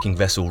out a f***ing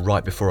vessel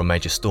right before a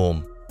major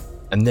storm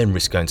and then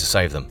risk going to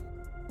save them.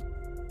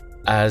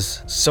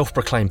 As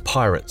self-proclaimed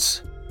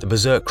pirates, the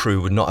Berserk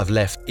crew would not have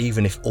left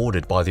even if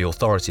ordered by the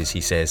authorities, he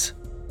says.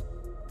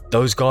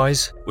 Those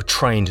guys were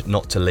trained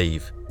not to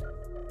leave.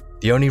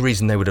 The only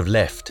reason they would have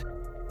left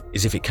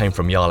is if it came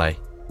from Yale.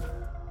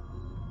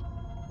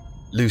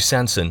 Lou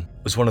Sanson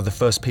was one of the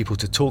first people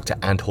to talk to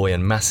Andhoy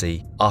and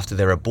Massey after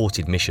their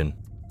aborted mission.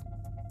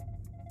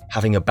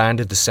 Having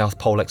abandoned the South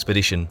Pole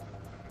expedition,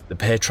 the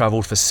pair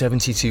travelled for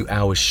 72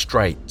 hours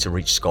straight to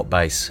reach Scott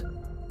Base.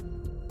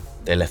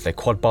 They left their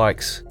quad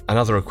bikes and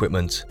other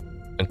equipment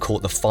and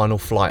caught the final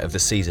flight of the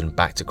season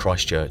back to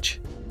Christchurch.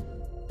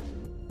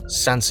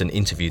 Sanson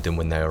interviewed them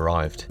when they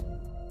arrived.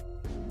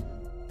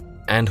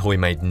 Andhoy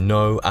made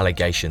no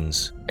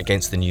allegations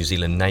against the New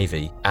Zealand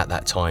Navy at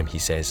that time, he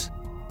says.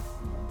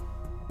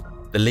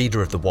 The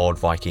leader of the Wild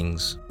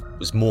Vikings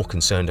was more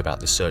concerned about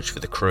the search for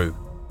the crew.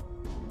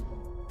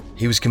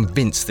 He was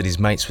convinced that his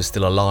mates were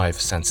still alive,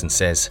 Sanson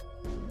says,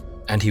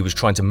 and he was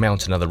trying to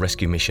mount another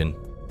rescue mission.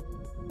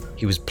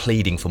 He was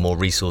pleading for more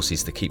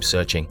resources to keep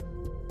searching.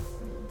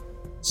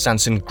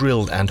 Sanson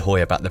grilled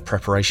Andhoy about the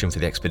preparation for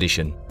the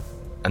expedition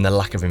and the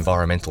lack of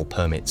environmental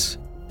permits.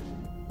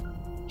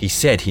 He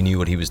said he knew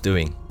what he was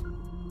doing.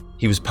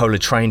 He was polar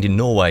trained in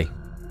Norway.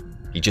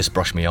 He just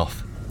brushed me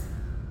off.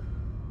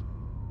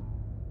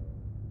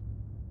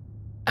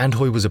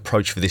 Andhoy was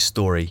approached for this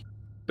story,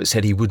 but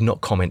said he would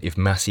not comment if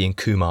Massey and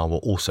Kumar were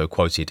also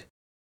quoted.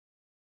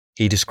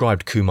 He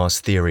described Kumar's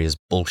theory as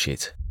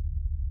bullshit.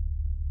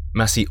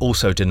 Massey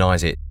also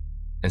denies it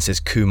and says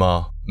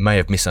Kumar may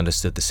have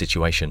misunderstood the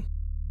situation.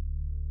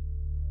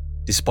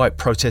 Despite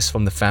protests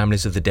from the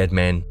families of the dead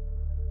men,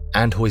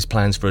 Andhoy's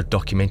plans for a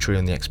documentary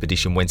on the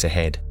expedition went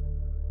ahead.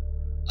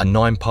 A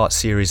 9-part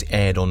series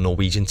aired on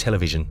Norwegian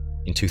television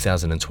in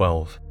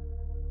 2012.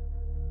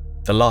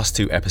 The last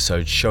 2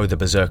 episodes show the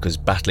berserkers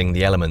battling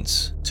the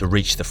elements to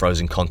reach the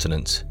frozen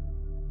continent.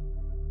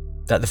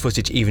 That the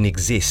footage even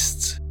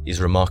exists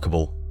is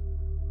remarkable.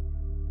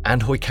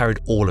 Andhoy carried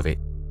all of it,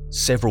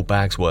 several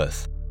bags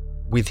worth,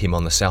 with him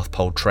on the South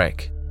Pole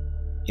trek,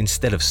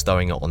 instead of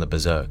stowing it on the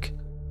Berserk.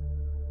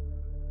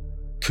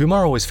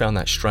 Kumar always found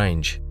that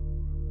strange.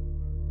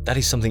 That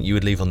is something you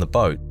would leave on the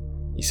boat,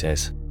 he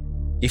says,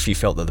 if you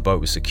felt that the boat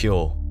was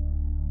secure.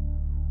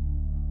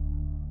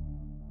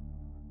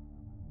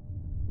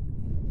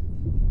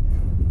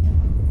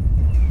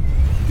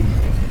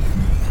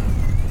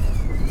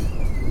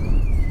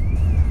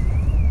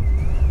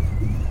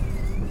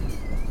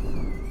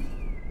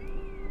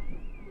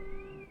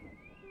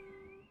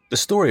 The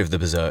story of the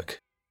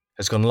Berserk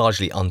has gone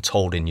largely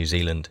untold in New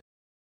Zealand.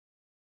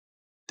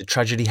 The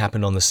tragedy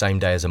happened on the same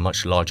day as a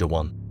much larger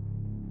one,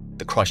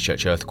 the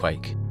Christchurch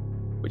earthquake,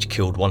 which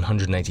killed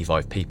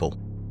 185 people,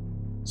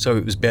 so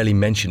it was barely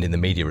mentioned in the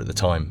media at the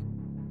time.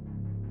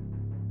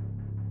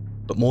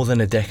 But more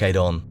than a decade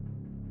on,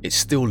 it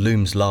still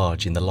looms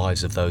large in the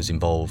lives of those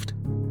involved.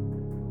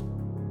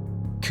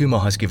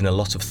 Kumar has given a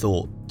lot of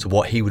thought to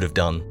what he would have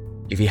done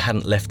if he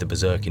hadn't left the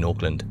Berserk in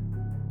Auckland.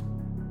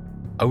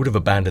 I would have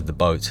abandoned the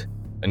boat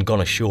and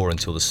gone ashore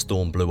until the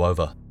storm blew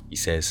over, he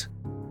says.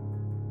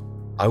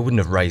 I wouldn't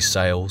have raised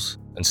sails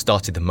and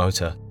started the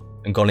motor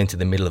and gone into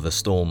the middle of the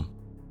storm.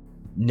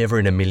 Never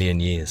in a million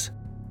years.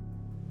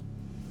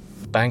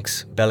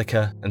 Banks,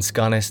 Bellica and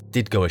Skarnes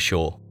did go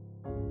ashore,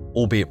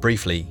 albeit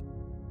briefly,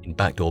 in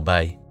Backdoor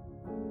Bay.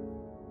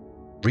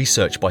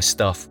 Research by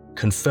Stuff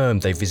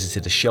confirmed they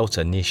visited a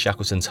shelter near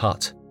Shackleton's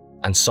hut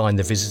and signed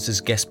the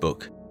visitor's guest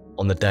book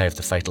on the day of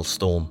the fatal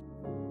storm.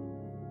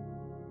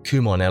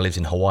 Kumar now lives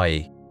in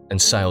Hawaii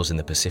and sails in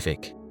the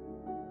Pacific.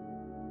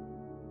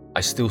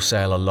 I still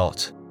sail a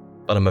lot,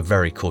 but I'm a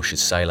very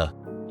cautious sailor,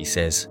 he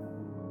says.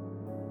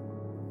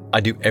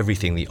 I do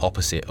everything the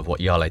opposite of what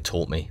Yale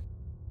taught me.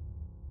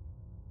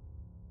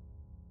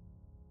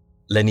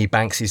 Lenny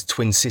Banks'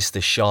 twin sister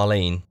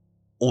Charlene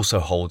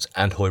also holds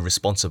Andhoy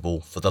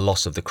responsible for the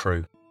loss of the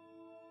crew.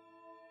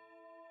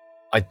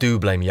 I do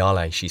blame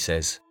Yale, she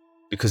says,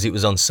 because it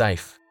was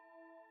unsafe.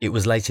 It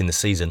was late in the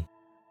season.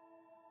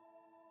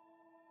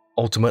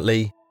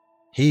 Ultimately,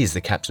 he is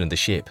the captain of the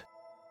ship,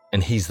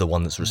 and he's the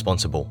one that's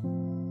responsible.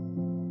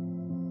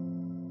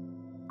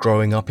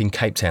 Growing up in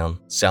Cape Town,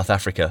 South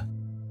Africa,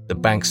 the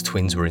Banks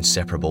twins were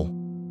inseparable.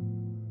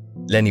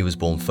 Lenny was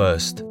born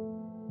first.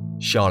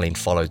 Charlene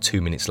followed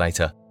 2 minutes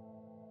later.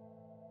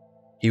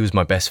 He was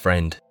my best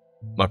friend,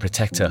 my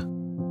protector,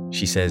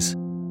 she says.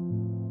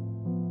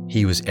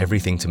 He was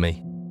everything to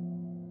me.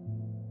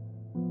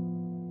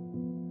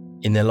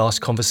 In their last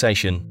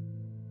conversation,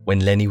 when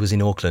Lenny was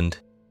in Auckland,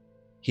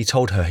 he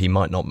told her he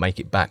might not make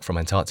it back from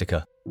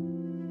Antarctica.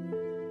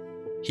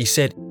 He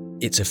said,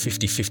 it's a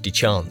 50-50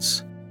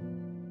 chance,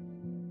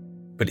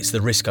 but it's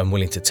the risk I'm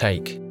willing to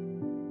take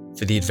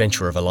for the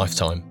adventure of a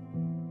lifetime.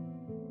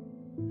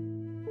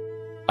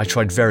 I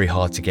tried very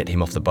hard to get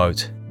him off the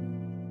boat.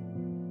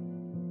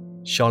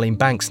 Charlene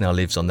Banks now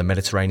lives on the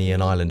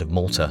Mediterranean island of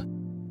Malta.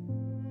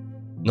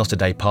 Not a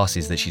day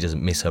passes that she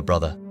doesn't miss her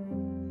brother.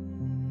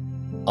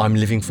 I'm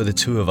living for the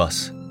two of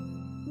us.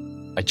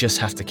 I just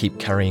have to keep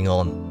carrying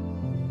on.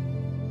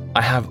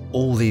 I have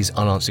all these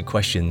unanswered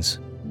questions,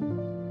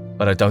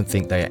 but I don't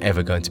think they are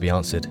ever going to be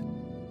answered.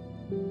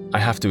 I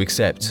have to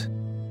accept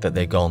that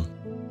they're gone.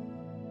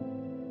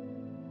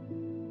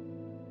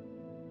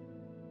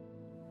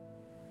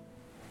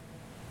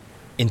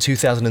 In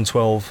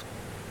 2012,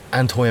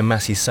 Andhoy and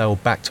Massey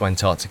sailed back to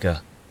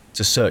Antarctica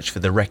to search for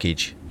the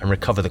wreckage and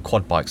recover the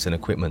quad bikes and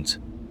equipment.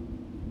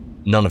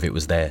 None of it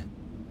was there.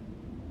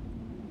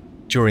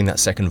 During that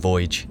second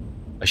voyage,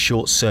 a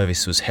short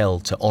service was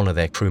held to honour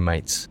their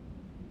crewmates,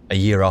 a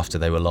year after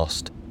they were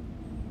lost.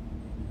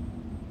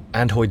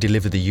 Andhoy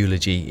delivered the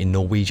eulogy in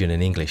Norwegian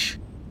and English.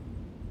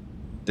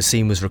 The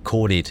scene was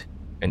recorded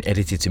and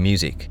edited to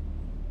music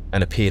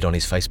and appeared on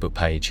his Facebook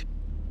page.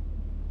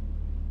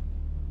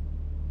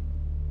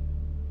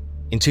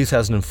 In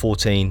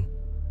 2014,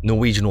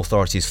 Norwegian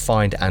authorities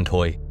fined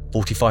Andhoy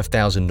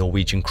 45,000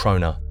 Norwegian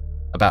kroner,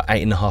 about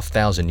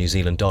 8,500 New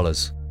Zealand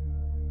dollars,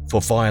 for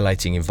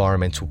violating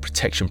environmental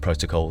protection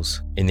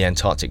protocols in the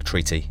Antarctic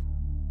Treaty.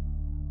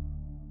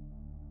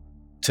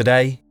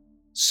 Today,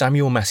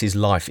 Samuel Massey's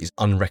life is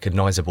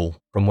unrecognisable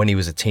from when he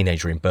was a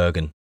teenager in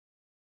Bergen.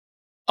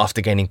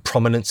 After gaining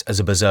prominence as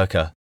a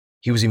berserker,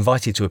 he was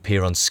invited to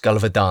appear on Skal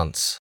vi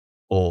Dance,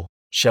 or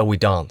Shall We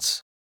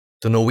Dance,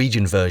 the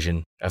Norwegian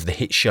version of the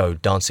hit show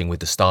Dancing with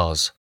the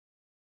Stars.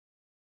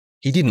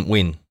 He didn't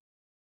win,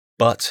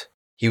 but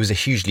he was a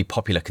hugely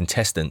popular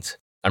contestant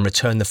and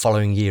returned the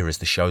following year as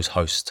the show's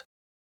host.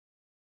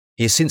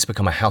 He has since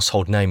become a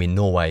household name in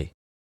Norway.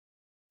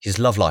 His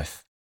love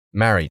life,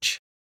 marriage,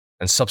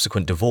 and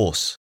subsequent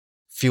divorce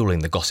fueling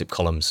the gossip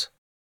columns.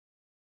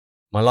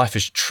 My life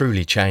has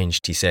truly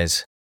changed, he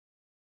says.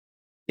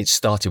 It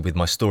started with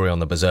my story on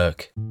the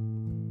Berserk.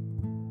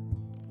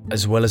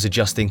 As well as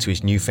adjusting to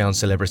his newfound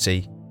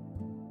celebrity,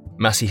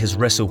 Massey has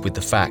wrestled with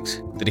the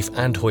fact that if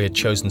Andhoy had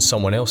chosen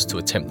someone else to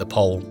attempt the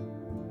pole,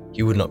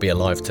 he would not be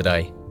alive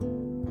today.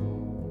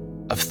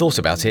 I've thought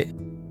about it.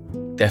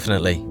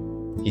 Definitely,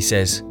 he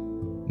says,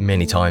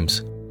 many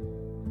times.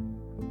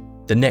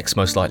 The next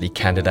most likely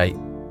candidate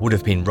would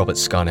have been Robert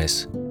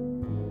Skarnes.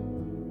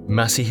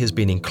 Massey has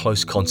been in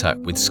close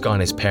contact with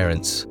Skarnes'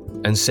 parents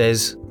and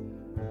says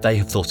they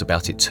have thought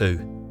about it too.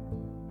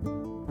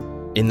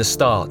 In the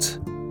start,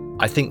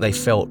 I think they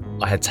felt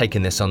I had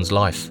taken their son's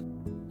life,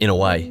 in a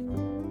way,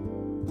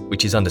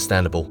 which is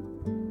understandable.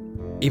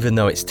 Even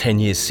though it's 10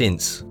 years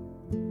since,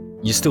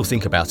 you still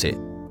think about it.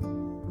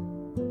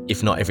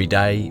 If not every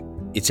day,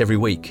 it's every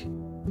week.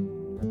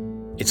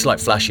 It's like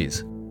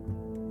flashes.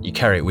 You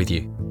carry it with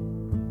you.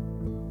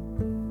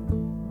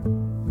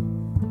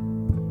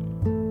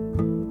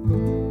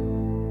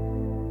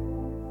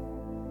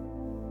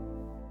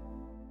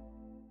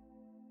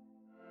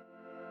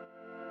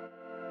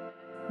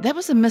 That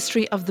was a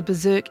mystery of the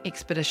Berserk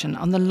expedition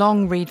on the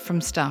long read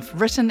from Stuff,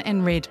 written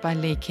and read by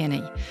Lee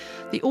Kenny.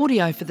 The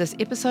audio for this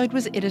episode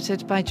was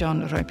edited by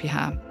John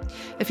Ropiha.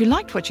 If you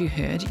liked what you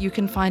heard, you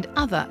can find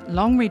other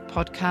long read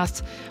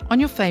podcasts on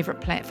your favourite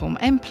platform,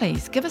 and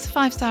please give us a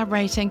 5-star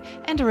rating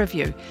and a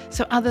review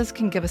so others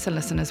can give us a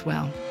listen as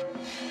well.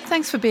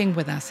 Thanks for being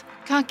with us.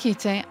 Ka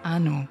kite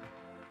anō.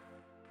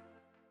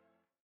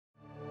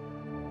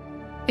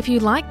 If you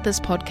like this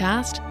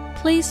podcast,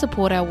 please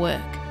support our work.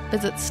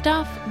 Visit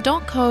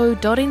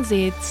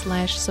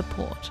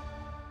stuff.co.nz/support.